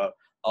 and there are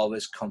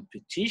always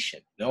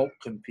competition. No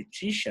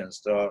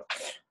competitions. There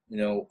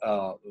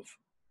are,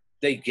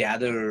 they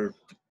gather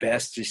the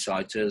best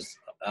reciters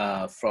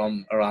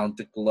from around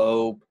the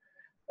globe.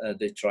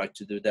 They try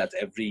to do that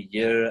every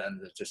year,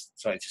 and they just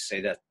try to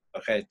say that,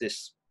 okay,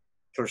 this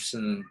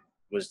person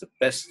was the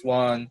best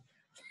one.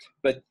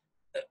 But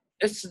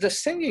it's the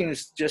singing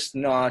is just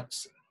not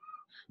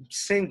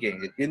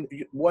singing.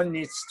 One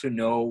needs to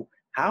know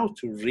how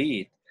to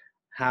read,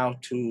 how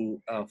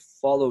to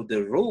follow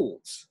the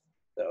rules.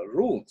 There are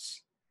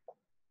rules.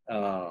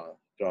 Uh,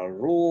 there are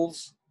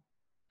rules,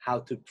 how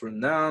to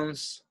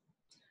pronounce,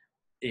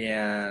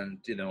 and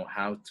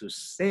how to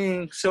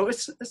sing. So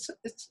it's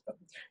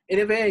in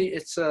a way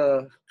it's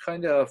a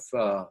kind of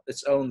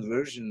its own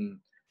version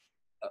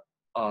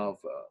of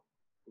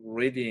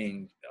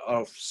reading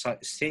of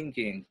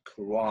singing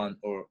Quran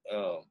or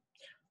uh,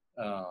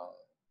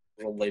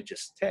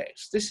 religious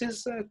text. This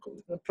is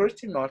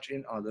pretty much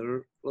in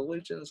other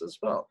religions as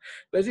well.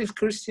 But in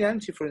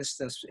Christianity, for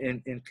instance,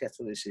 in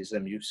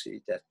Catholicism, you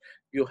see that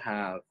you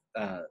have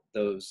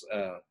those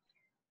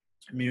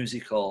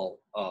musical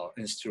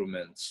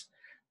instruments.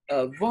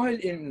 While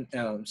in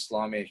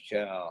Islamic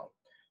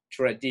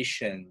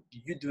tradition,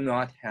 you do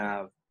not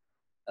have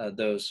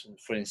those,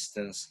 for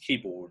instance,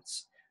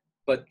 keyboards,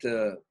 but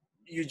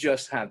you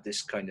just have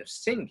this kind of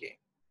singing,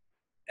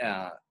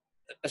 uh,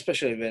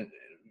 especially when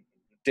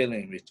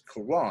dealing with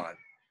Quran.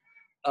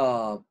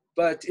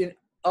 But in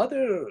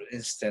other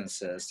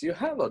instances, you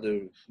have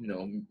other,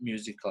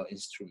 musical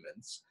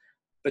instruments.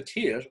 But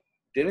here,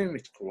 dealing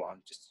with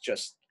Quran is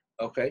just,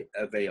 okay,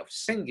 a way of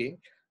singing,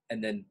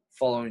 and then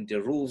following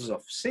the rules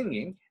of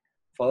singing,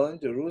 following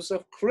the rules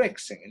of correct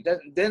singing.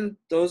 Then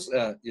those,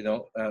 in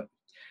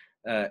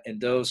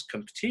those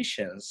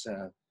competitions,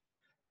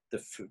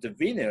 the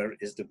winner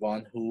is the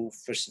one who,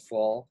 first of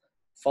all,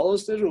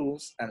 follows the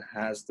rules and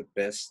has the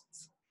best,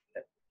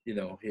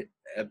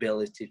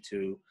 ability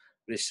to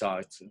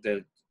recite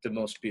the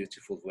most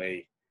beautiful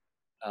way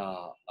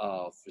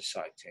of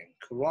reciting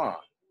Quran.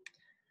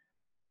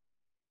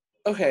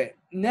 Okay,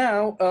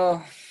 now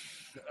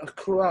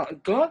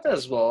Quran, God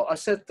as well. I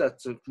said that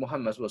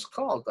Muhammad was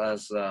called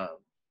as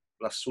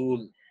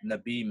Rasul,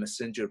 Nabi,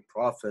 Messenger,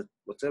 Prophet,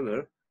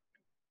 whatever.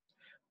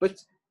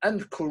 But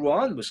and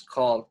Quran was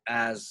called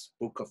as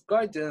Book of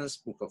Guidance,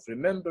 Book of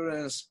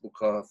Remembrance, Book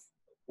of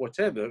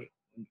whatever.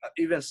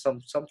 Even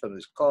sometimes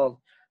it's called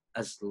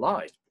as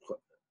light,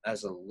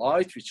 as a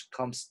light which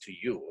comes to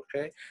you.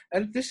 Okay,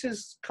 and this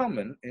is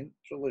common in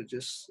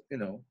religious,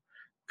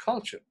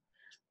 culture.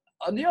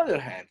 On the other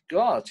hand,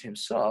 God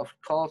Himself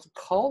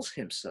calls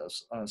Himself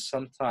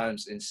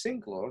sometimes in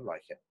singular,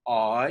 like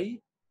I,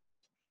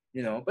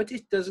 but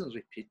it doesn't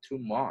repeat too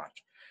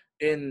much.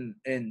 In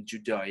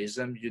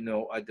Judaism,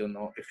 I don't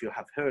know if you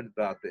have heard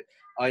about it.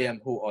 I am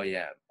who I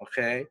am.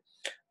 Okay,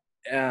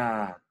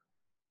 uh,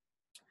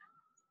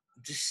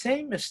 the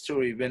same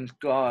story when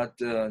God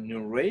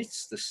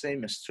narrates the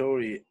same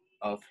story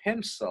of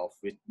Himself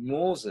with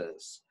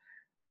Moses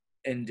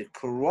in the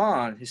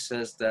Quran. He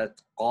says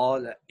that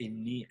قَالَ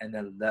إِنِّي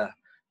أَنَا اللَّهُ.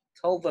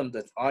 Tell them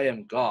that I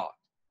am God.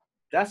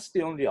 That's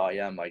the only I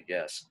am, I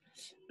guess.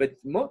 But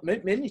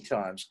many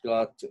times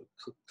God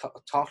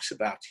talks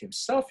about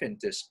Himself in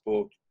this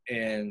book,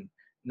 and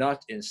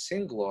not in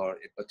singular,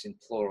 but in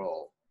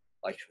plural.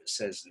 Like it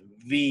says,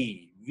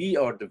 we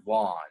are the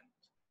one.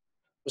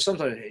 Or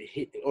sometimes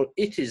or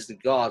it is the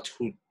God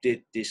who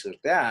did this or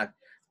that.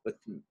 But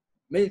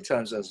many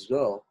times as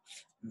well,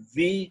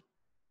 we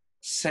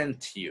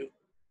sent you.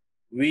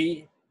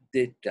 We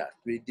did that.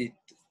 We did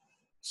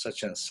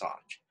such and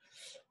such.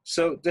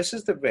 So this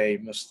is the way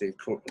mostly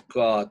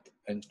God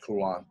in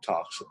Quran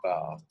talks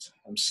about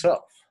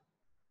Himself.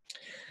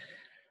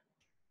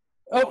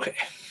 Okay.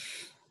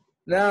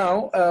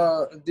 Now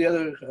the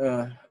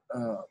other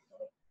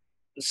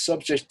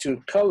subject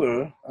to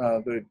cover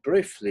very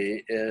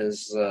briefly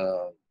is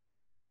the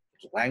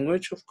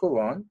language of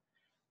Quran,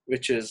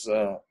 which is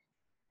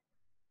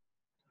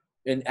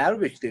in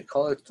Arabic they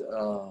call it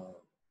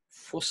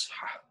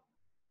Fusha,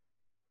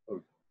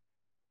 or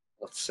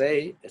let's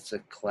say it's a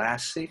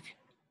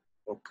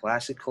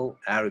classical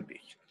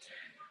Arabic.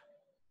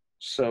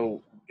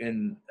 So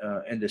in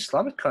the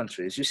Islamic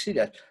countries, you see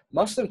that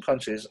Muslim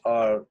countries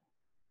are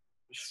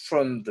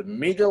from the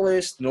Middle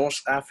East,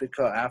 North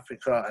Africa,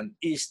 Africa, and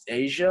East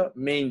Asia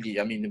mainly.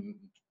 I mean,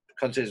 the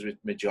countries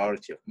with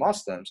majority of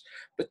Muslims,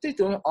 but they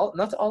don't.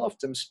 Not all of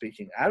them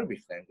speaking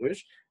Arabic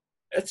language.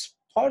 It's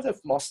part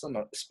of Muslim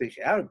speak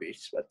Arabic,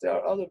 but there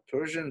are other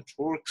Persian,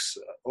 Turks,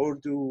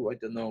 Urdu. I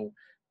don't know,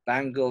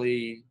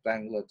 Bengali,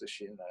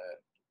 Bangladeshi,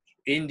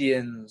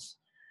 Indians.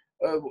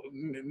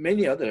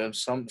 Many other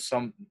some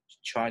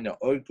China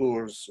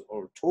Uyghurs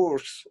or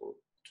Turks, or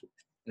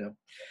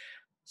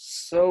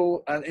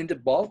So and in the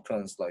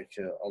Balkans, like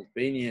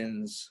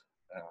Albanians,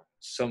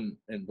 some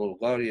in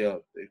Bulgaria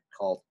they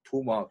call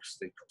Pumaks,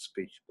 they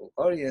speak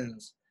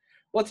Bulgarians,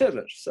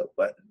 whatever. So,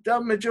 but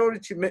the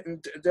majority,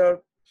 there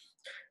are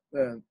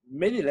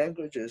many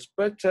languages,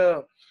 but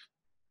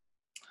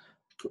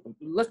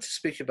let's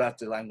speak about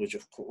the language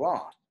of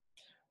Quran.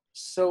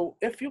 So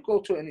if you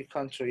go to any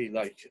country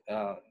like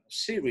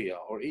Syria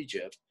or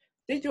Egypt,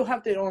 they do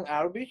have their own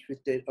Arabic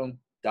with their own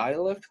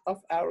dialect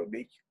of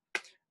Arabic.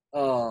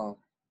 Uh,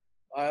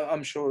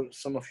 I'm sure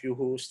some of you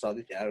who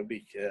studied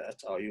Arabic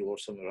at IU or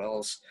somewhere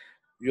else,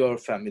 you're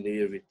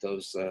familiar with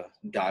those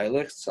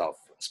dialects of,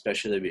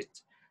 especially with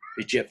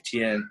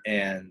Egyptian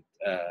and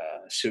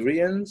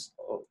Syrians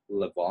or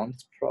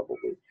Levant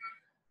probably.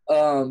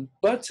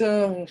 But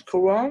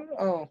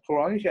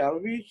Quranic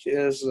Arabic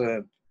is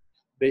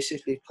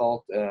basically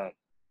called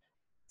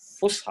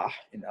Fusha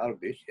in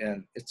Arabic,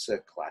 and it's a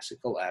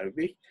classical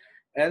Arabic,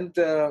 and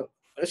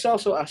it's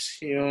also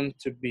assumed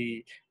to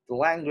be the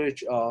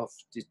language of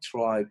the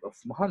tribe of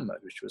Muhammad,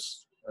 which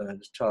was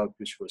the tribe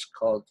which was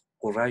called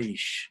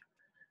Quraysh,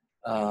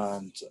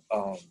 and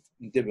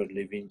they were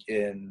living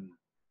in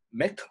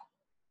Mecca,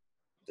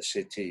 the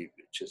city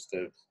which is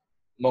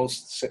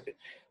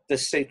the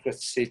sacred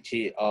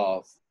city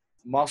of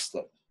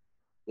Muslim,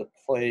 the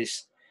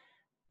place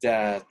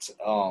that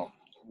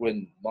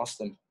when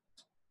Muslim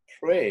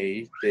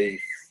pray, they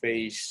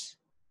face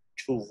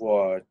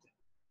toward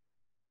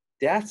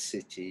that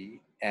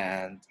city,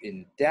 and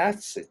in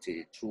that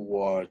city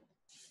toward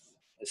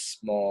a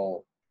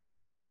small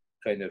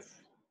kind of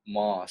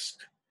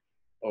mosque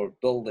or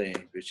building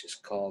which is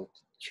called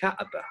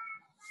Kaaba,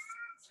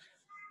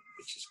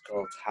 which is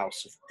called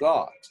House of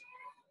God.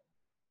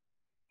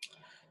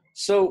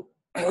 So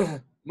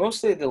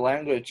mostly the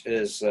language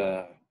is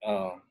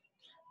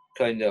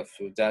kind of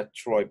that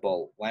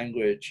tribal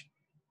language,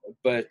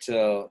 but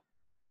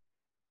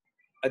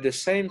at the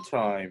same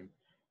time,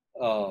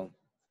 uh,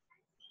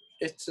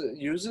 it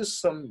uses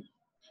some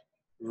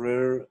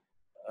rare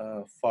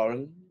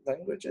foreign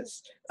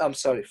languages. I'm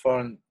sorry,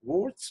 foreign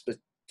words, but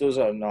those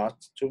are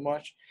not too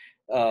much.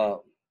 Uh,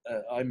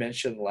 I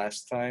mentioned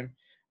last time,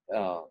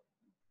 uh,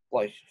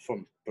 like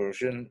from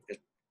Persian, it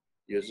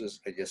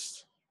uses, I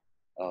guess,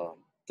 um,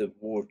 the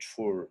word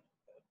for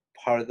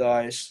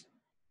paradise,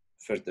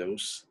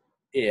 firdaus,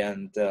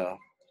 and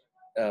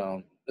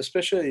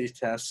especially it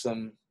has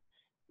some,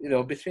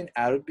 between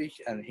Arabic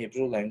and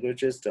Hebrew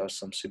languages, there are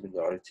some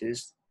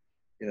similarities.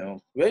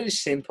 Very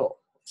simple.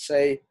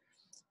 Say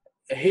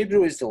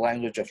Hebrew is the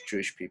language of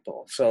Jewish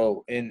people.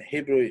 So in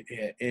Hebrew,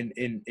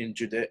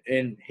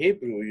 in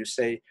Hebrew, you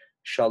say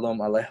Shalom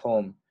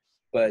Aleichem,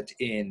 but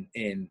in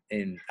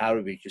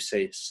Arabic, you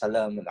say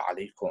Salamun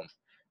Alaikum.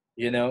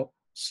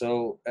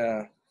 So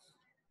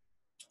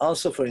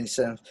also, for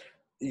instance,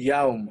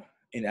 Yaum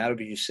in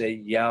Arabic you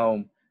say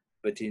Yaum,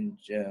 but in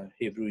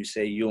Hebrew you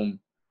say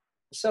Yum.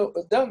 So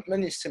there are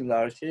many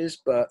similarities,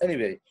 but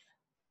anyway,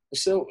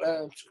 so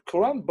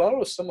Quran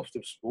borrows some of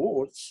those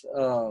words,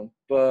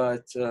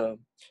 but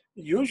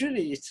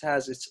usually it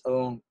has its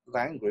own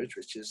language,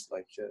 which is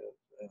like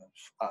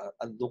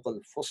al-lugha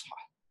al-fusha,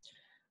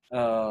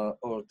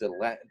 or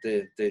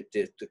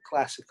the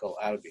classical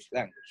Arabic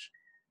language.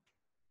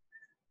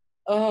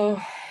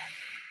 Uh,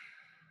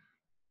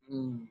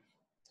 mm,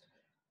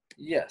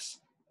 yes,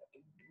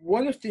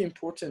 one of the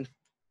important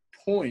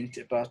point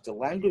about the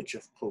language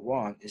of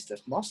Quran is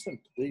that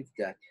Muslims believe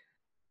that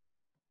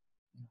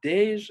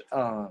their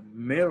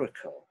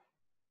miracle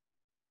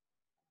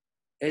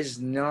is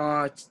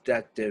not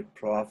that the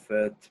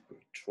prophet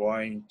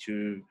trying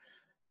to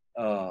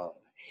uh,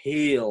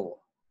 heal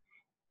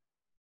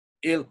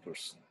ill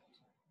person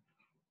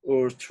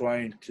or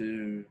trying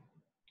to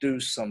do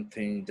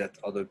something that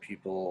other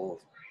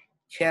people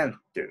can't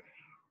do.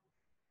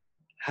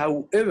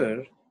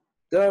 However,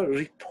 there are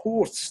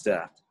reports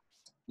that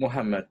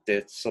Muhammad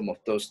did some of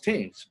those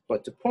things,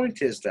 but the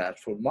point is that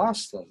for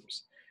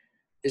Muslims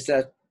is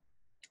that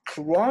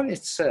Quran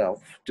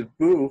itself, the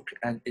book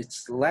and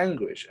its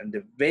language and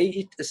the way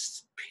it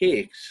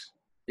speaks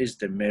is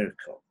the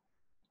miracle.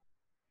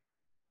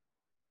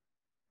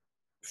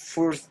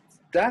 For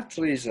that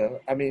reason,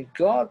 I mean,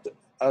 God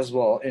as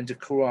well in the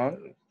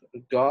Quran,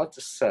 God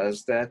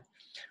says that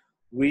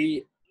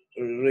we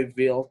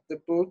revealed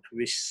the book,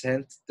 we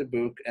sent the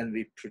book, and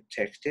we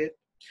protect it.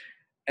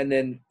 And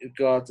then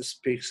God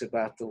speaks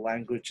about the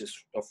languages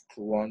of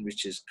Quran,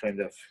 which is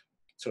kind of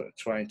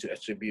trying to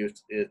attribute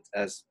it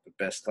as the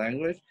best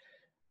language.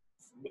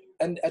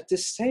 And at the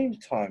same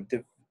time,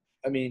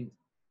 I mean,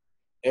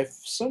 if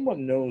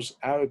someone knows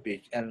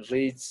Arabic and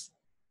reads,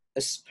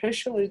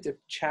 especially the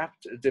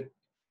chapter,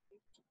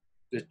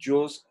 the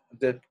juz,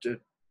 the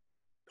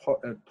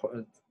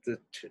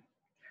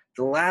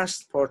the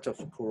last part of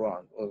the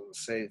Quran, or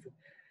say,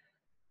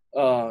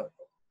 uh,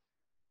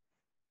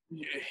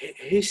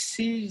 he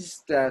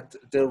sees that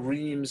the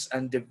reams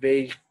and the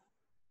way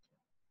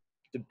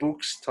the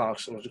books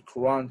talks or the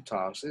Quran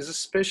talks is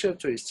special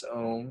to its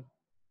own,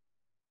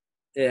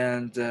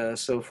 and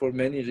so for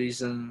many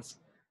reasons,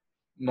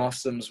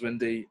 Muslims when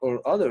they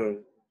or other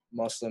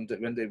Muslims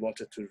that when they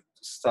wanted to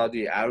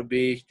study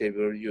Arabic, they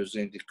were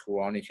using the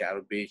Quranic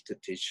Arabic to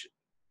teach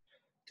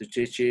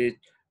it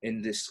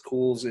in the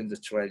schools in the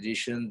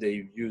tradition.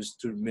 They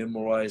used to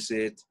memorize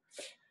it,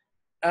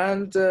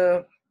 And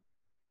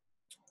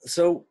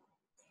so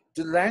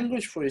the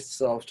language for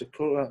itself, the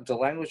Quran, the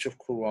language of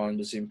Quran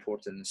is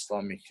important in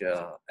Islamic,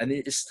 and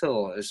it is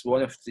still is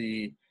one of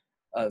the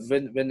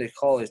when they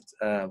call it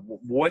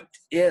what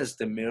is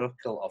the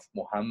miracle of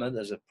Muhammad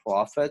as a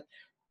prophet.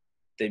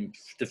 The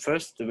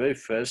very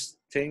first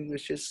thing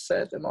which is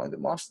said among the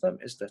Muslim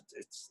is that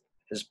it's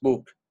his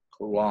book,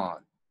 Quran.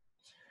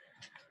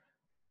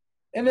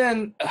 And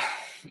then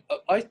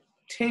I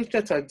think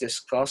that I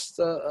discussed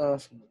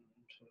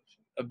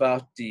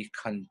about the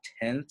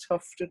content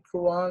of the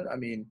Quran. I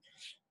mean,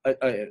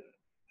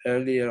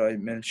 earlier I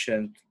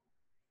mentioned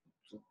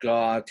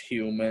God,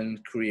 human,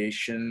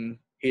 creation,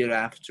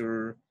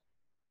 hereafter,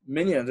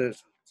 many other.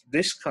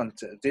 This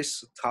content,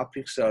 these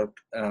topics are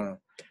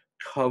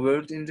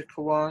covered in the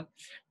Quran.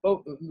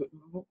 But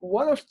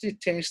one of the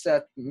things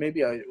that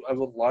maybe I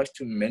would like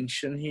to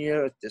mention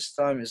here at this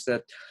time is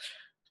that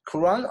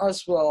Quran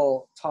as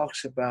well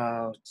talks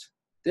about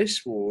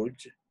this word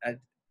at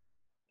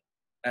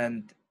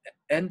and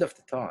end of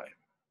the time.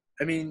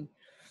 I mean,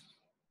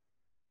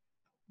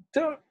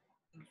 there are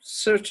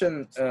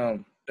certain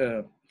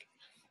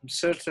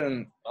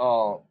certain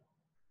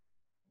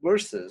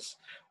verses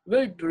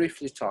very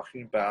briefly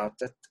talking about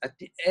that at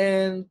the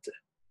end,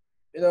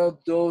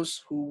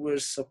 those who were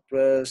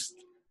suppressed,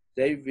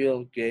 they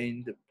will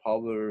gain the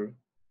power.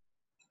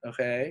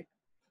 Okay,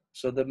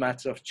 so the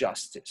matter of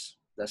justice,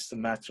 that's the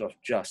matter of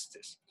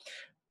justice.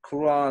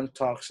 Quran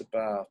talks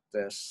about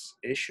this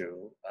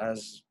issue,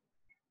 as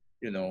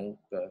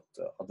that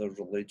other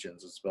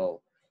religions as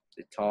well,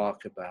 they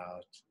talk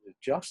about the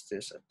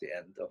justice at the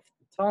end of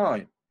the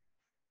time.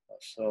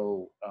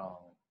 So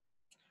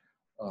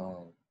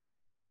um,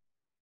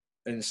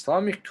 in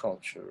Islamic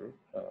culture,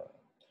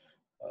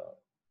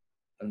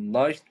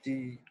 unlike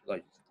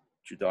like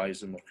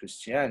Judaism or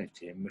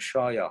Christianity,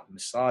 Messiah,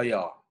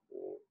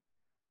 or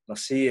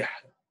Masih,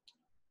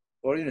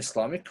 or in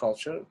Islamic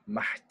culture,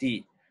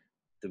 Mahdi,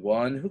 the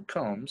one who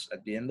comes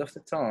at the end of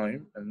the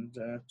time, and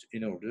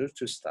in order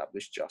to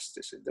establish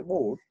justice in the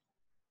world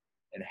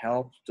and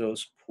help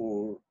those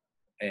poor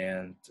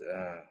and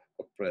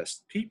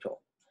oppressed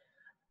people.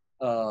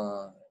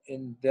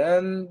 And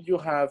then you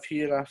have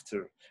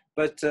hereafter.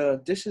 But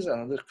this is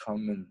another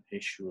common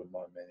issue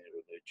among many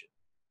religions,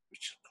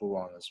 which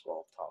Quran as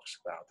well talks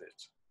about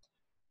it.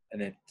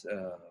 And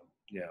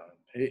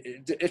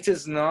it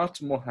is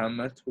not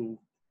Muhammad who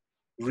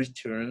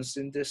returns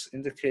in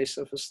the case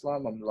of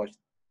Islam. I'm like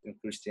in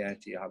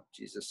Christianity, you have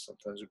Jesus.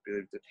 Sometimes we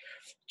believe that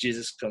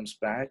Jesus comes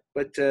back,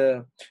 but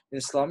in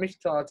Islamic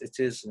thought, it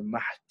is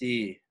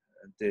Mahdi,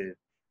 the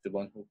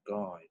one who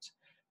guides,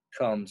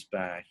 comes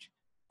back,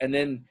 and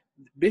then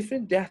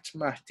between that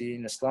Mahdi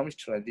in Islamic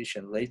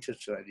tradition, later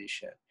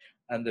tradition,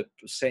 and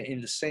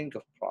in the saying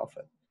of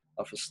Prophet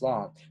of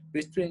Islam,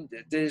 between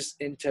there's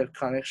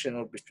interconnection,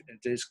 or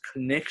there's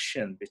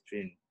connection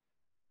between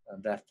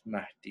that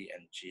Mahdi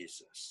and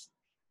Jesus.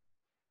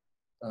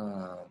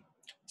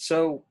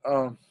 So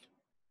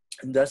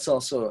and that's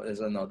also is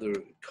another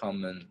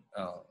common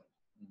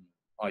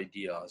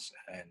ideas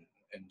and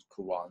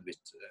Quran with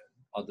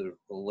other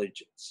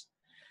religions.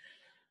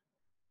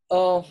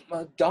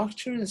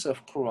 Doctrine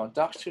of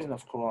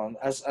Quran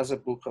as a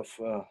book of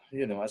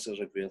as a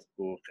revealed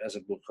book, as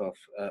a book of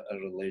a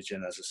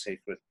religion, as a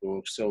sacred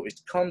book. So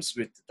it comes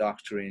with the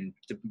doctrine,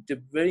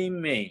 the very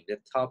main, the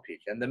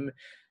topic, and then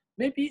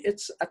maybe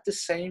it's at the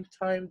same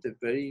time the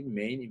very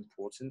main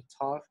important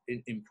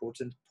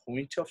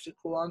point of the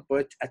Quran,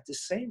 but at the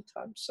same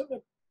time,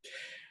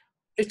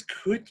 it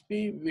could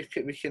be,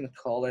 we can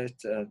call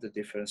it the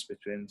difference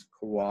between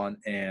Quran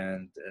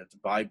and the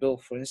Bible,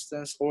 for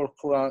instance, or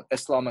Quran,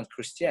 Islam and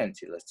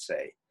Christianity, let's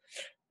say,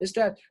 is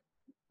that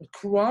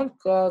Quran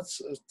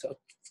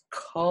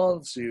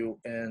calls you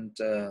and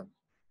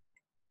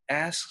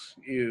asks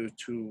you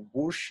to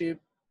worship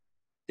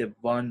the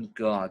one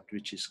God,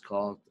 which is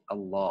called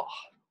Allah.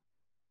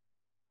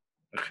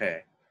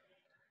 Okay.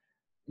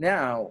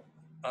 Now,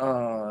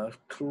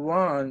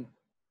 Quran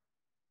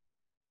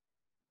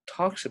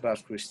talks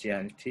about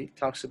Christianity,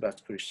 talks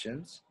about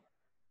Christians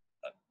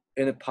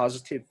in a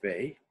positive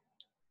way,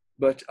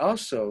 but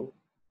also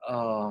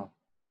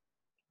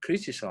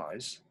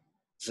criticizes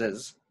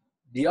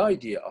the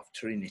idea of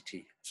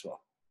Trinity as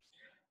well.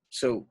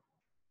 So,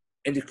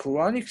 in the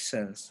Quranic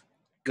sense,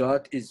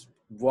 God is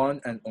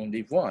one and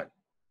only one,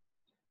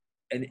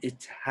 and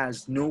it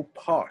has no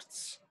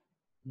parts,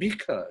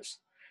 because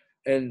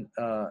in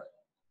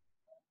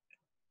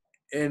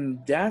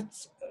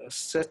that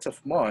set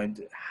of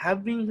mind,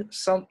 having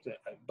something,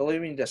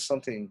 believing that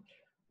something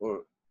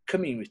or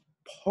coming with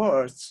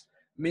parts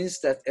means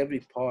that every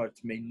part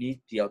may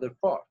need the other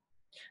part.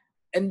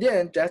 And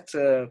then that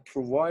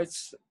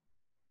provides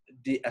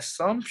the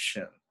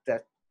assumption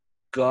that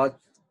God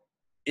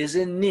is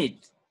in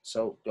need.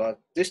 So God,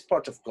 this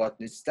part of God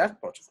needs that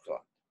part of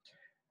God.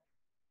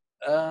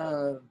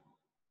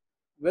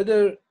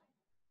 Whether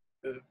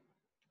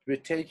we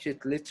take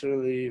it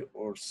literally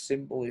or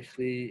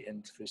symbolically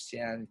in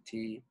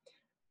Christianity,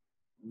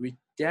 with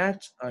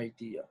that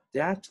idea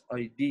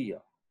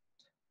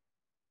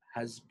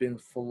has been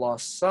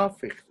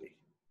philosophically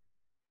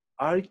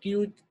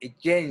argued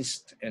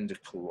against in the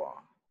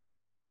Quran.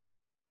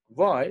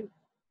 Why?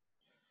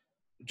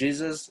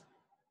 Jesus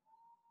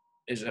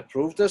is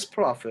approved as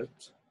prophet,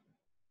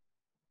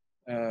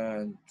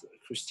 and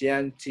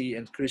Christianity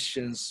and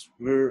Christians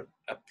were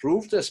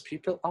approved as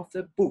people of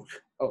the book.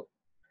 Oh,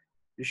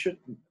 you should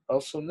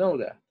also know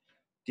that.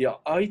 The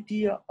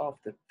idea of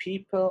the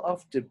people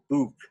of the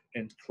book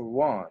in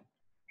Quran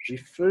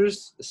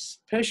refers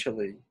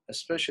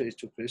especially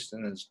to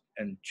Christians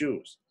and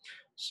Jews.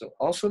 So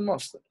also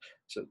Muslims.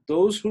 So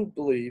those who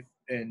believe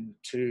in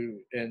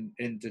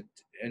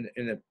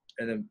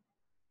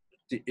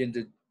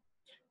the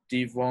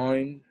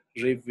divine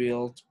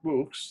revealed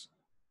books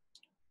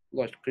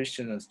like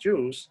Christians and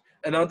Jews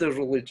and other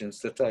religions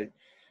that I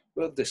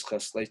will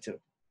discuss later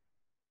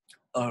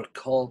are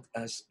called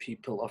as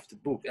people of the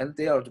book, and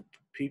they are the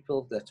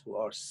people that who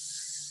are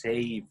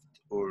saved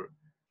or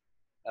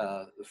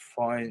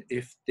find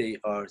if they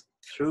are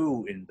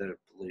true in their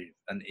belief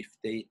and if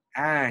they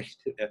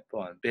act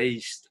upon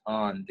based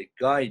on the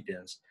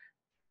guidance.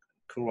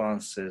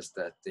 Quran says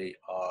that they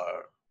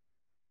are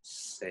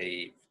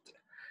saved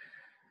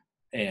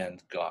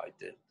and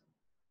guided.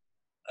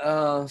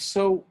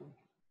 So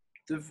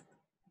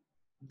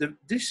the,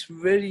 this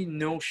very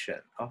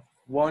notion of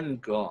one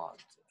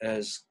God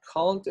is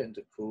called in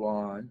the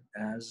Quran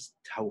as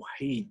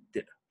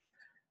Tawheed.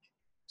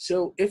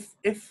 So if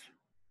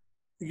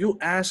you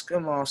ask a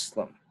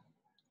Muslim,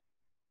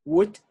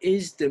 what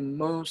is the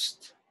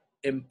most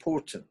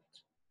important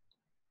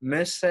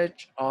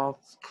message of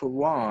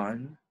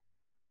Quran?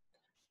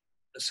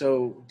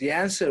 So the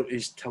answer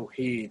is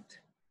Tawheed,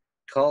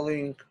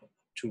 calling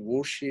to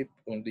worship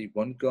only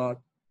one God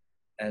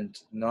and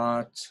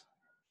not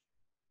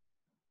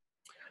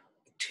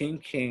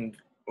thinking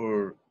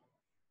or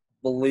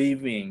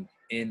believing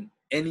in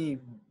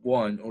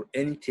anyone or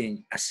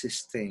anything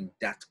assisting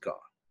that God.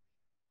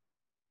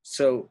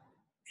 So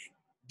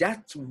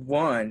that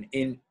one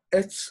in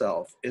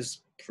itself is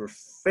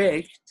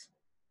perfect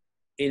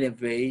in a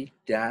way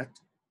that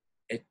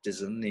it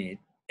doesn't need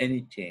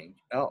anything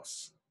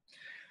else.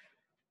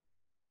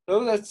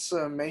 So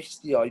that makes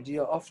the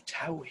idea of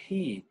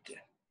Tawheed.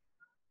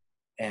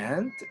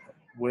 And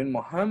when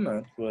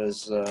Muhammad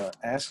was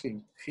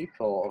asking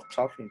people or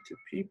talking to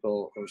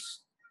people or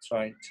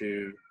trying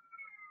to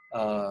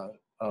uh,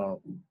 uh,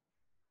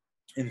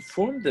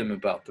 inform them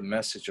about the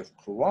message of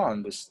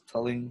Quran, was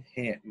telling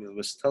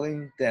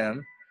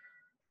them,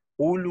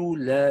 "Qulu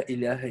la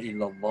ilaha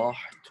illallah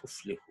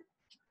tuflihu."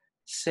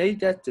 Say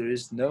that there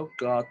is no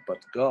God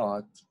but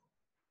God,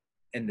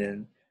 and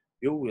then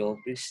you will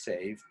be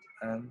saved,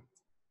 and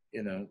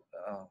you know,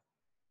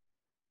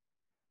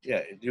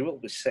 you will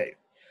be saved.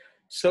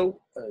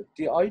 So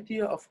the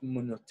idea of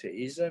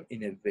monotheism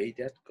in a way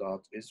that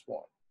God is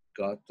one.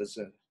 God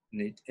doesn't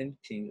need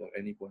anything or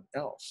anyone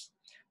else.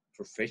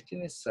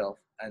 Perfecting itself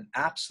and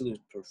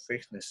absolute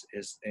perfectness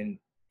is in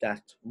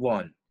that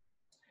one.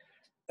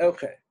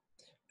 Okay.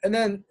 And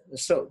then,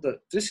 so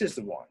this is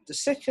the one. The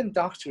second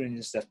doctrine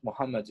is that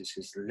Muhammad is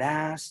his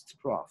last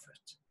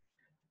prophet.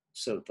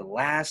 So the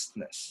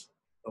lastness,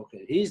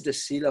 okay, he's the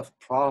seal of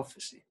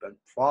prophecy, but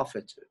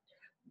prophethood.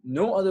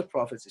 No other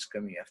prophet is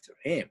coming after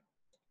him.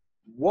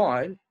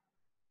 While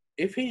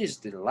if he is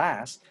the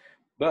last,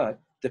 but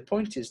the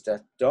point is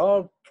that there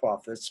are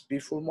prophets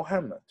before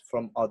Muhammad,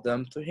 from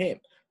Adam to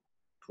him.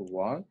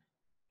 Quran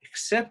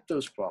accept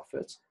those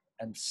prophets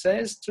and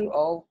says to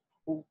all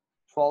who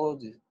follow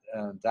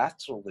that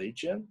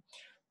religion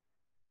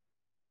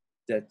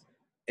that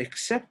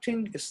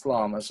accepting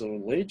Islam as a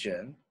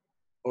religion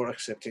or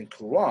accepting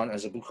Quran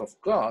as a book of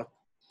God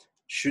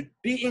should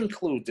be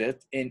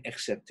included in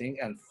accepting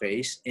and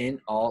faith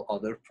in all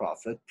other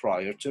prophets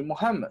prior to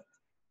Muhammad.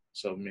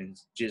 So it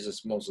means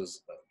Jesus,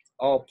 Moses,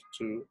 up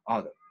to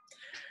Adam,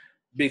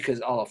 because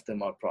all of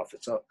them are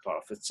prophets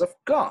of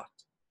God.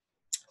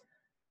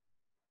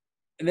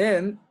 And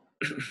then,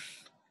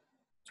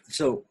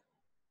 so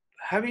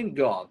having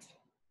God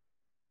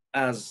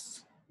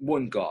as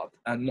one God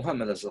and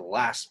Muhammad as the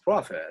last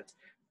prophet,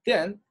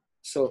 then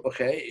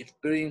it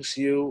brings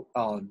you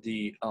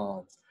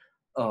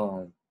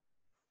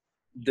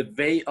the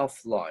way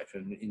of life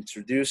and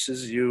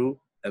introduces you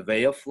a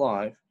way of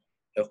life.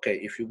 Okay,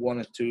 if you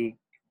wanted to,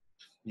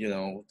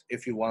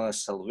 if you want a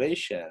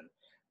salvation,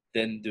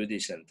 then do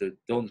this and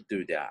don't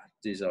do that.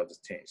 These are the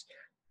things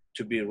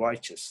to be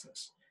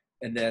righteousness,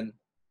 and then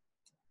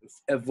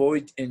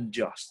avoid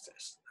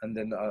injustice. And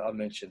then I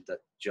mentioned that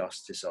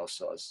justice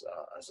also as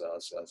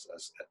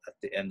at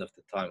the end of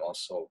the time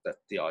also that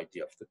the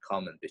idea of the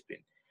common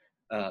between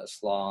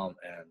Islam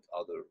and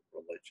other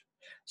religions.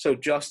 So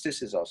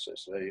justice is also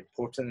very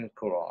important in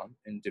Quran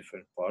in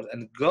different parts,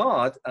 and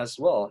God as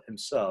well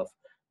himself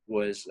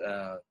was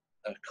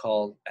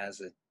called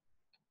as a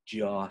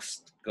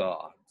just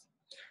God.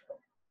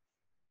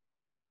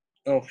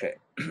 Okay,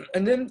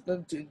 and then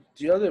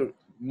the other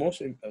one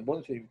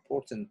of the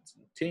important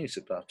things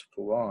about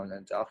Quran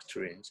and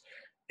doctrines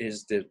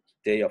is the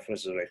day of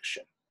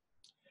resurrection.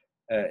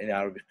 In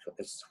Arabic,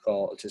 it is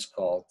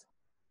called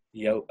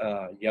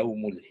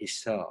Yawmul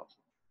Hisab.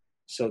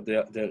 So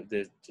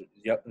the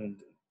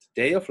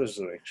day of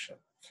resurrection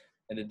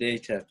and the day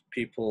that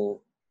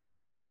people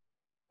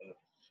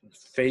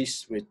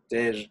face with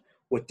their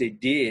what they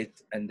did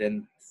and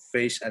then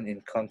face and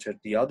encounter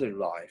the other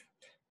life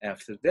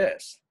after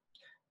death.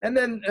 And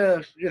then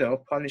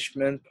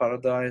punishment,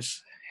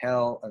 paradise,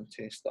 hell, and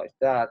things like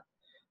that,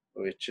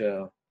 which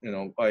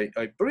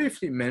I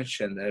briefly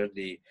mentioned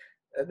early.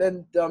 And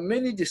then there are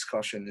many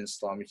discussions in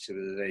Islamic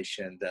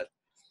civilization that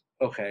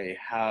okay,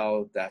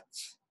 how that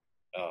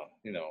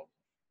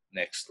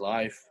next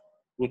life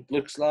would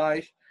looks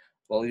like.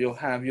 Well, you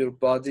have your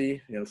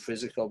body, your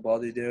physical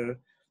body there.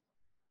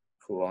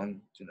 Quran,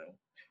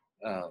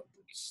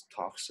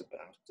 talks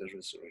about the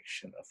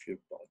resurrection of your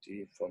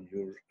body from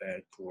your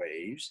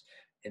graves,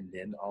 and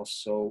then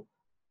also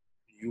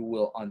you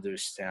will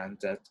understand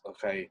that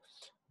okay,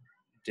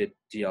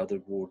 the other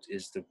world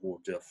is the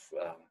world of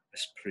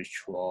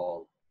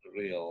spiritual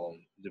realm,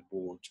 the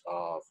world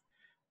of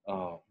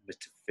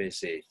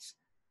metaphysics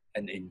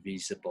and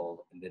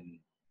invisible, and then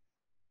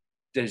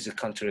there's a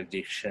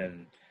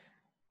contradiction,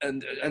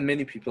 and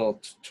many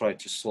people try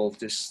to solve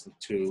this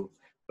too,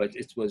 but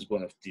it was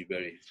one of the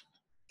very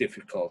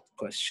difficult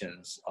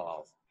questions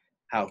of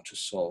how to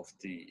solve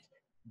the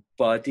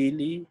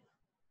bodily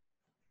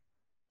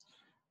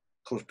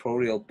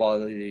corporeal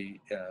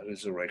bodily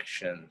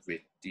resurrection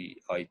with the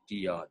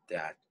idea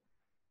that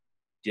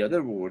the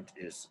other world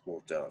is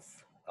world of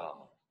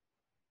uh,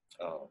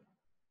 uh,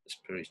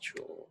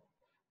 spiritual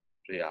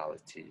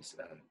realities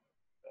and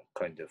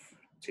kind of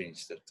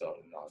things that are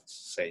not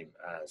same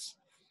as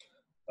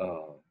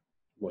uh,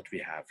 what we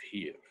have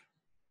here.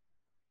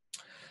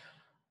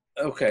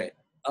 Okay.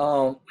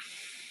 Um,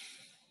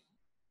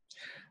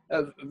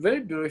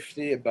 very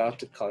briefly about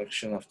the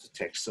collection of the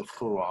text of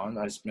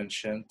Quran, as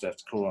mentioned,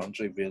 that Quran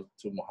revealed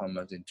to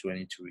Muhammad in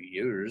 22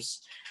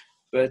 years.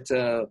 But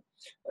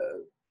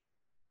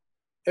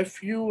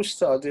if you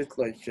studied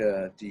like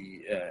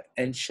the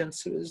ancient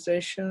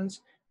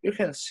civilizations, you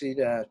can see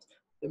that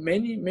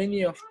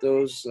many of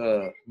those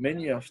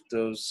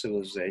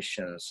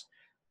civilizations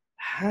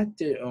had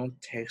their own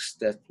texts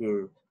that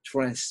were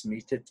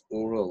transmitted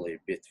orally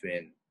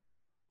between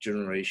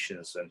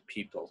generations and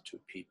people to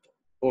people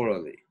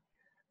orally.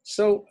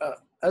 So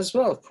as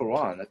well,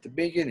 Quran at the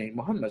beginning,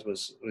 Muhammad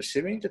was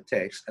receiving the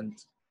text and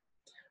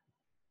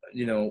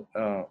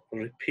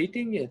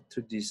repeating it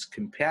to these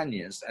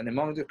companions, and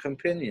among the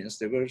companions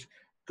there were a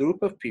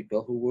group of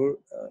people who were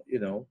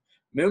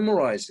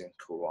memorizing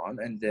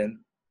Quran and then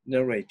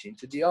narrating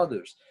to the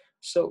others.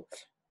 So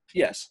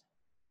yes,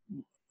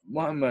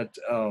 Muhammad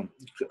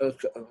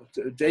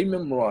they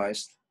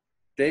memorized,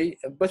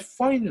 but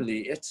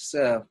finally it's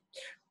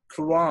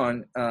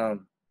Quran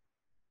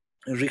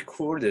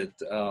recorded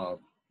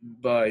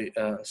by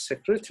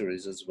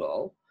secretaries as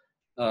well,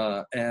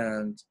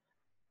 and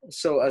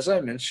so as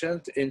I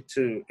mentioned, it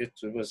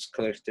was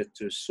collected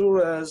to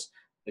surahs,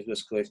 it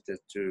was collected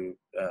to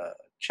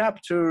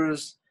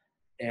chapters,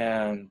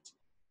 and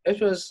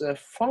it was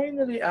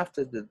finally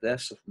after the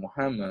death of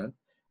Muhammad,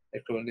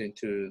 according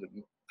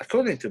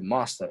to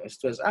Muslims,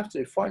 it was after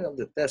the final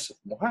the death of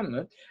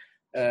Muhammad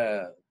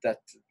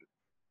that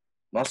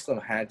Muslim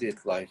had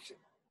it like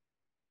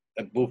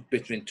a book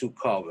between two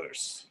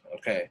covers.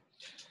 Okay,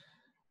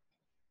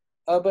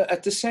 but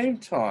at the same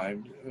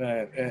time,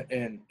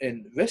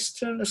 in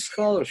Western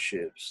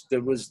scholarships,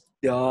 there was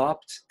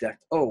doubt that,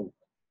 oh,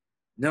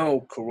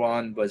 no,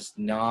 Quran was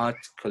not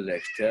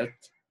collected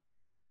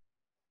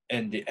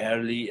in the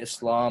early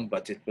Islam,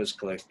 but it was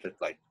collected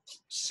like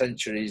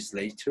centuries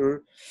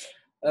later.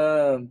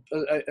 And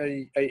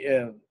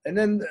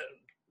then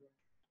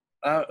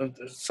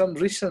some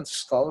recent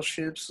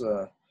scholarships,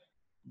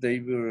 they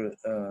were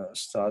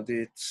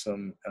studied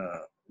some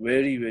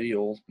very, very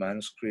old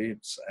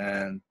manuscripts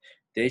and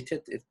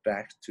dated it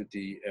back to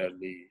the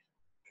early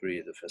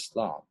period of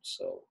Islam.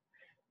 So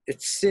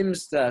it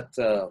seems that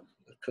the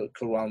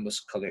Quran was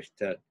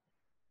collected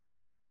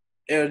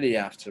early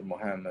after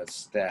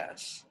Muhammad's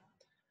death.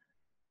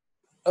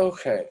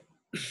 Okay.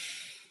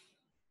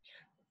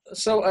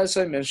 So as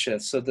I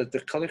mentioned, so that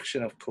the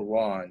collection of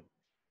Quran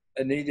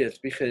needed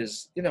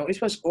because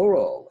it was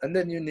oral, and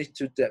then you need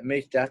to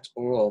make that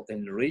oral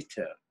in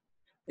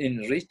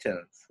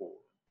written form.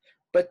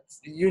 But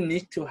you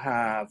need to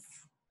have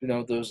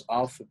those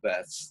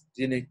alphabets.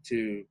 You need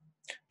to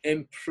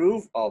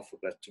improve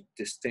alphabet to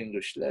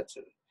distinguish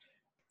letter.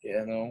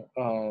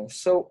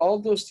 So all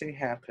those things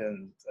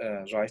happened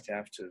right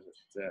after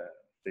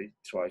they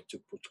tried to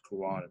put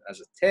Quran as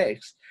a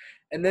text,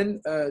 and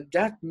then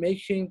that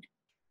making.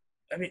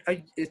 I mean,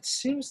 it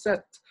seems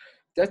that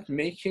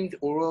making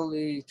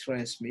orally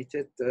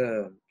transmitted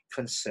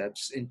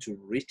concepts into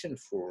written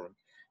form,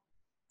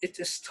 it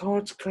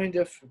starts kind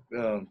of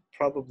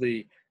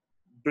probably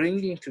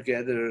bringing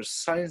together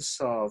science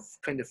of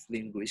kind of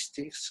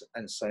linguistics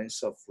and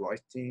science of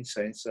writing,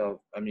 science of,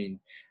 I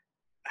mean,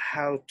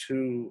 how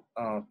to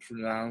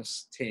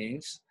pronounce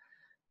things.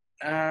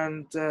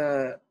 And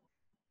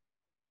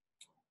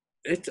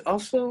it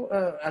also,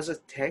 as a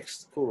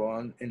text,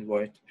 Quran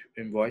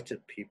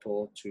invited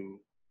people to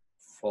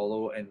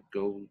follow and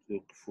go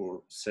look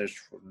for, search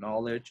for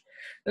knowledge,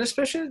 and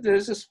especially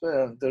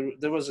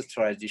there was a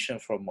tradition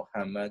from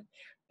Muhammad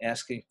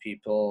asking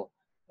people,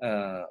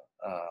 uh,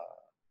 uh,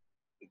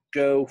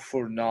 go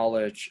for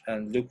knowledge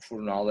and look for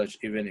knowledge,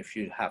 even if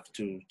you have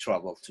to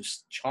travel to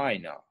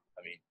China.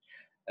 I mean,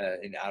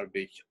 in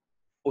Arabic,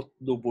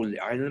 اطلبوا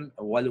العلم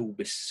ولو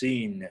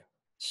بالسين.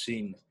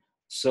 Sin.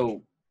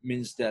 So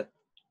means that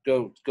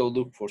go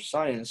look for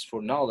science,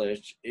 for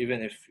knowledge,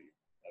 even if,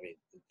 I mean,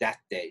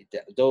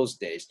 those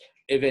days,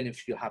 even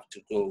if you have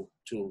to go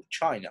to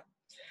China.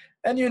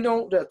 And we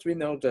know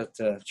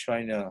that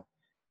China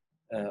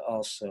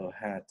also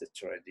had the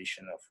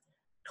tradition of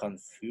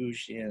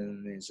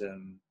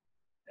Confucianism,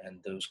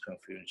 and those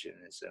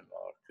Confucianism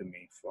are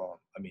coming from,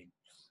 I mean,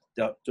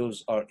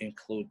 those are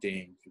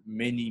including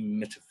many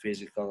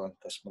metaphysical and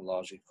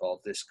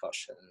cosmological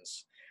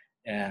discussions.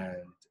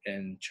 And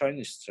in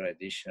Chinese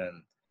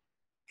tradition,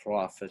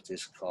 prophet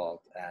is called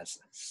as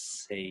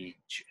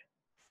sage,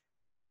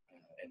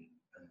 in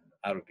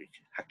Arabic,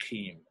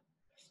 Hakim.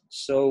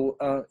 So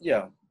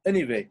yeah.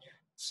 Anyway,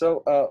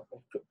 so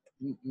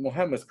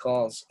Muhammad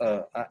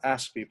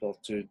asks people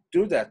to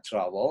do that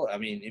travel. I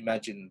mean,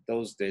 imagine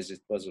those days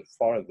it was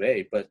far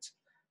away, but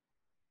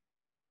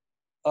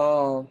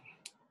uh,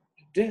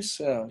 this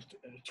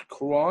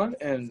Quran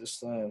and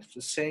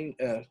saying,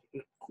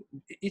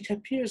 it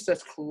appears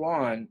that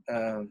Quran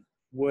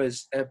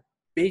was a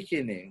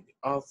beginning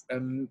of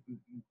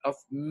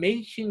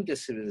making a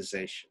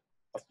civilization,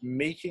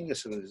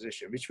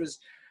 which was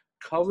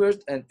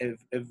covered a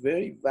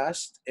very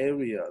vast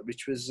area,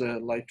 which was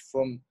like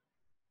from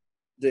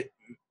the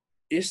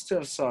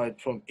eastern side,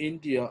 from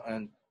India,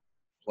 and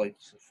like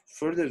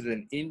further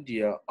than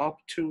India up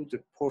to the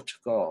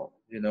Portugal,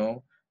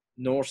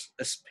 North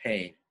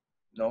Spain,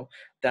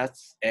 that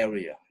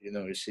area,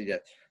 you see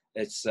that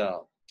it's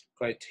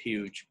quite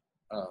huge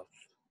uh,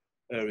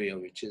 area,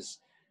 which is,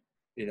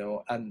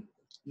 and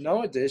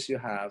nowadays you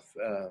have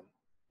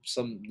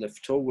some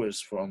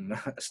leftovers from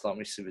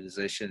Islamic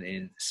civilization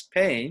in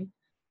Spain.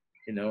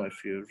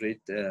 If you read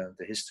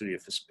the history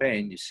of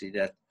Spain, you see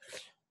that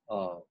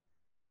uh,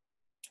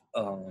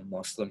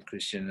 Muslim,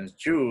 Christian, and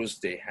Jews,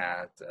 they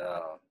had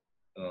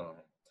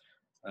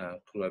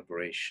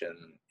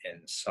collaboration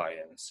in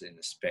science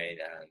in Spain,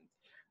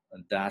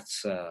 and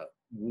that's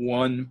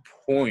one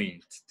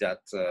point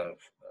that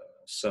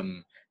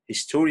some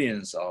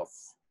historians of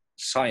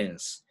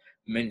science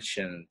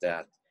mentioned,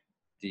 that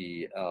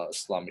the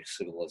Islamic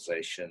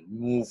civilization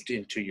moved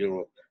into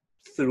Europe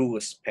through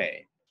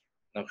Spain.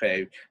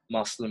 Okay,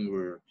 Muslims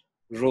were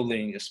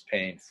ruling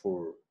Spain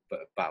for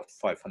about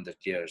 500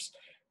 years.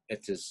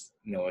 It is,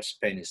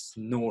 Spain is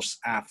North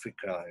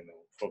Africa,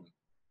 from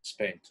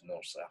Spain to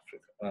North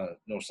Africa,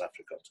 North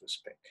Africa to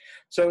Spain.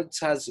 So it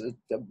has a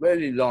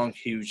very long,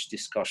 huge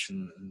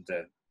discussion in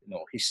the,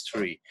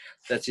 history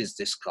that is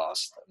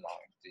discussed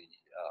among the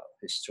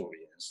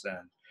historians,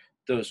 and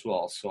those who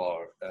also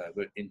are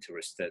very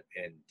interested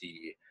in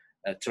the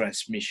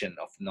transmission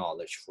of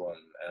knowledge from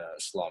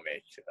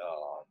Islamic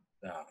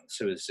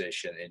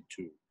civilization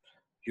into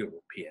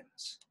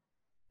Europeans.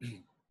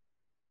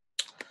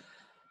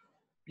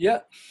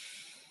 Yeah,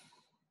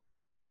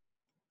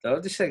 there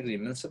are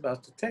disagreements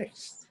about the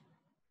text,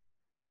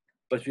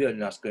 but we are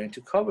not going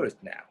to cover it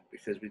now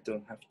because we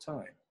don't have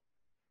time.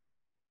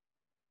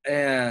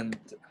 And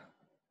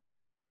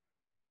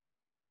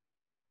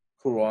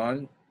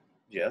Quran,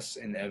 yes,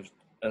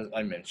 as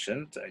I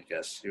mentioned, I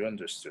guess you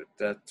understood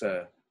that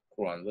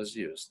Quran was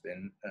used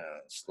in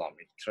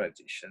Islamic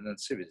tradition and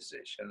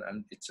civilization,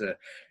 and it's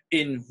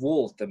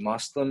involved. The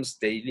Muslims'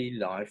 daily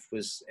life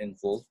was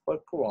involved by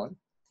Quran.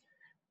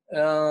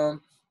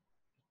 Um,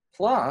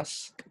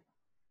 Plus,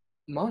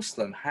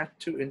 Muslim had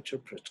to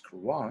interpret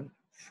Quran.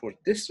 For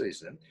this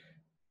reason,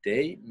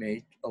 they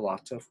made a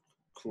lot of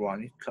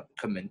Quranic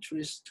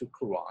commentaries to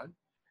Quran,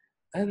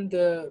 and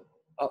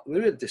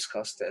we will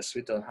discuss this.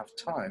 We don't have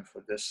time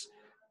for this,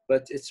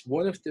 but it's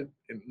one of the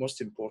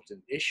most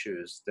important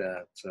issues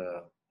that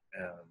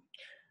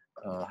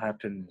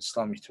happen in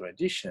Islamic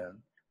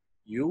tradition.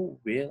 You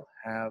will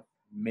have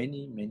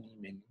many, many,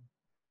 many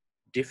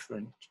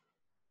different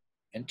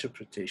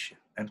interpretation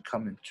and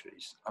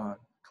commentaries on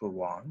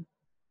Quran,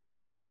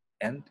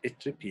 and it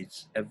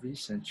repeats every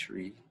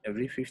century,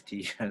 every 50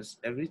 years,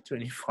 every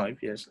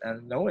 25 years,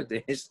 and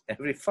nowadays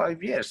every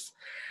 5 years.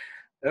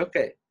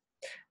 Okay,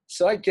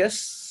 so I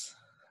guess,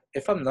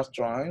 if I'm not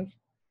wrong,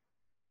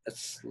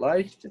 it's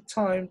like the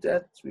time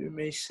that we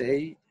may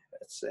say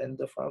it's the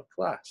end of our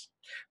class.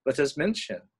 But as mentioned,